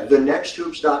 NEXT. Yeah,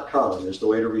 thenexthoops.com is the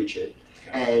way to reach it.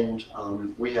 And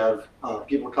we have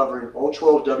people covering all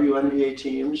 12 WNBA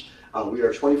teams. We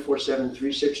are 24/7,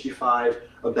 365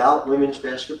 about women's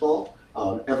basketball.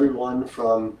 Everyone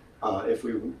from If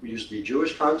we use the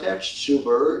Jewish context, Sue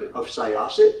Bird of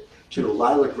Syosset, to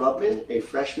Lila Grubman, a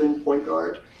freshman point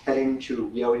guard heading to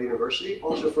Yale University,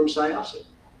 also from Syosset,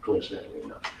 coincidentally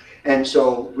enough. And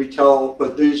so we tell,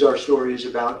 but these are stories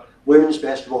about women's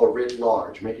basketball writ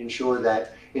large, making sure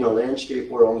that in a landscape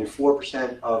where only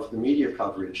 4% of the media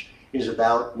coverage is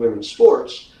about women's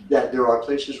sports, that there are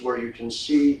places where you can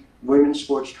see women's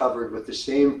sports covered with the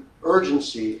same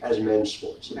urgency as men's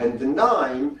sports. And the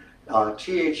 9,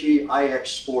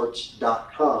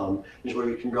 THEIXsports.com, is where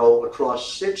you can go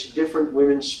across 6 different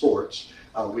women's sports.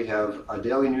 We have a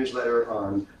daily newsletter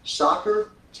on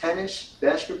soccer, tennis,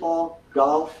 basketball,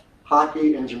 golf,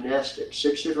 hockey, and gymnastics,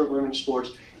 6 different women's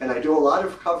sports. And I do a lot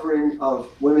of covering of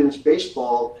women's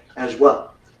baseball as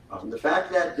well. The fact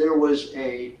that there was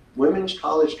a women's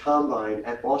college combine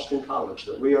at Boston College,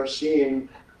 that we are seeing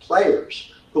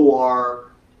players who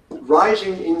are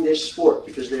rising in this sport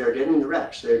because they are getting the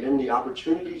reps, they are getting the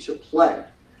opportunity to play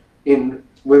in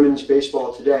women's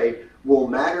baseball today, will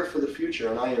matter for the future.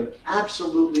 And I am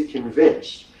absolutely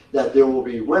convinced that there will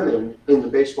be women in the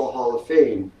Baseball Hall of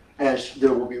Fame as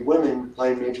there will be women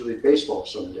playing Major League Baseball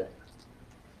someday.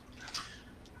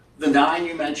 The 9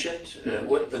 you mentioned,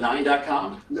 what,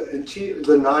 the9.com?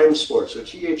 The 9 Sports, so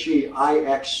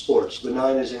THEIX Sports. The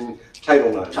 9 is in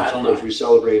Title IX, which we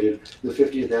celebrated the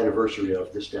 50th anniversary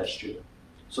of this past year.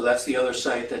 So that's the other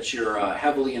site that you're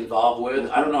heavily involved with.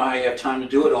 I don't know how you have time to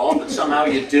do it all, but somehow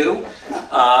you do.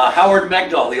 Howard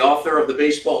Megdal, the author of the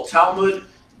Baseball Talmud,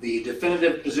 the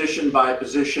definitive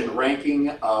position-by-position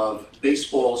ranking of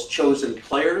baseball's chosen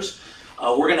players.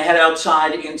 We're going to head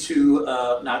outside into,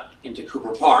 not into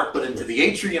Cooper Park, but into the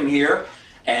atrium here.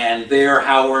 And there,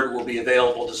 Howard will be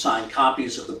available to sign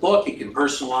copies of the book. He can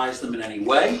personalize them in any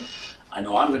way. I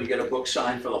know I'm going to get a book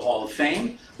signed for the Hall of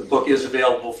Fame. The book is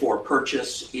available for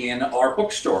purchase in our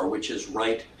bookstore, which is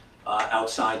right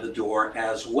outside the door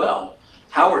as well.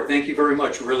 Howard, thank you very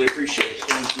much. Really appreciate it.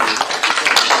 Thank you.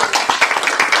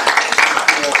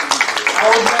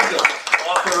 Howard Megdal,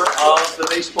 author of the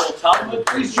Baseball Talmud.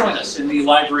 Please join us in the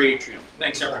Library Atrium.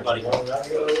 Thanks, everybody.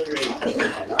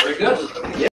 Very good.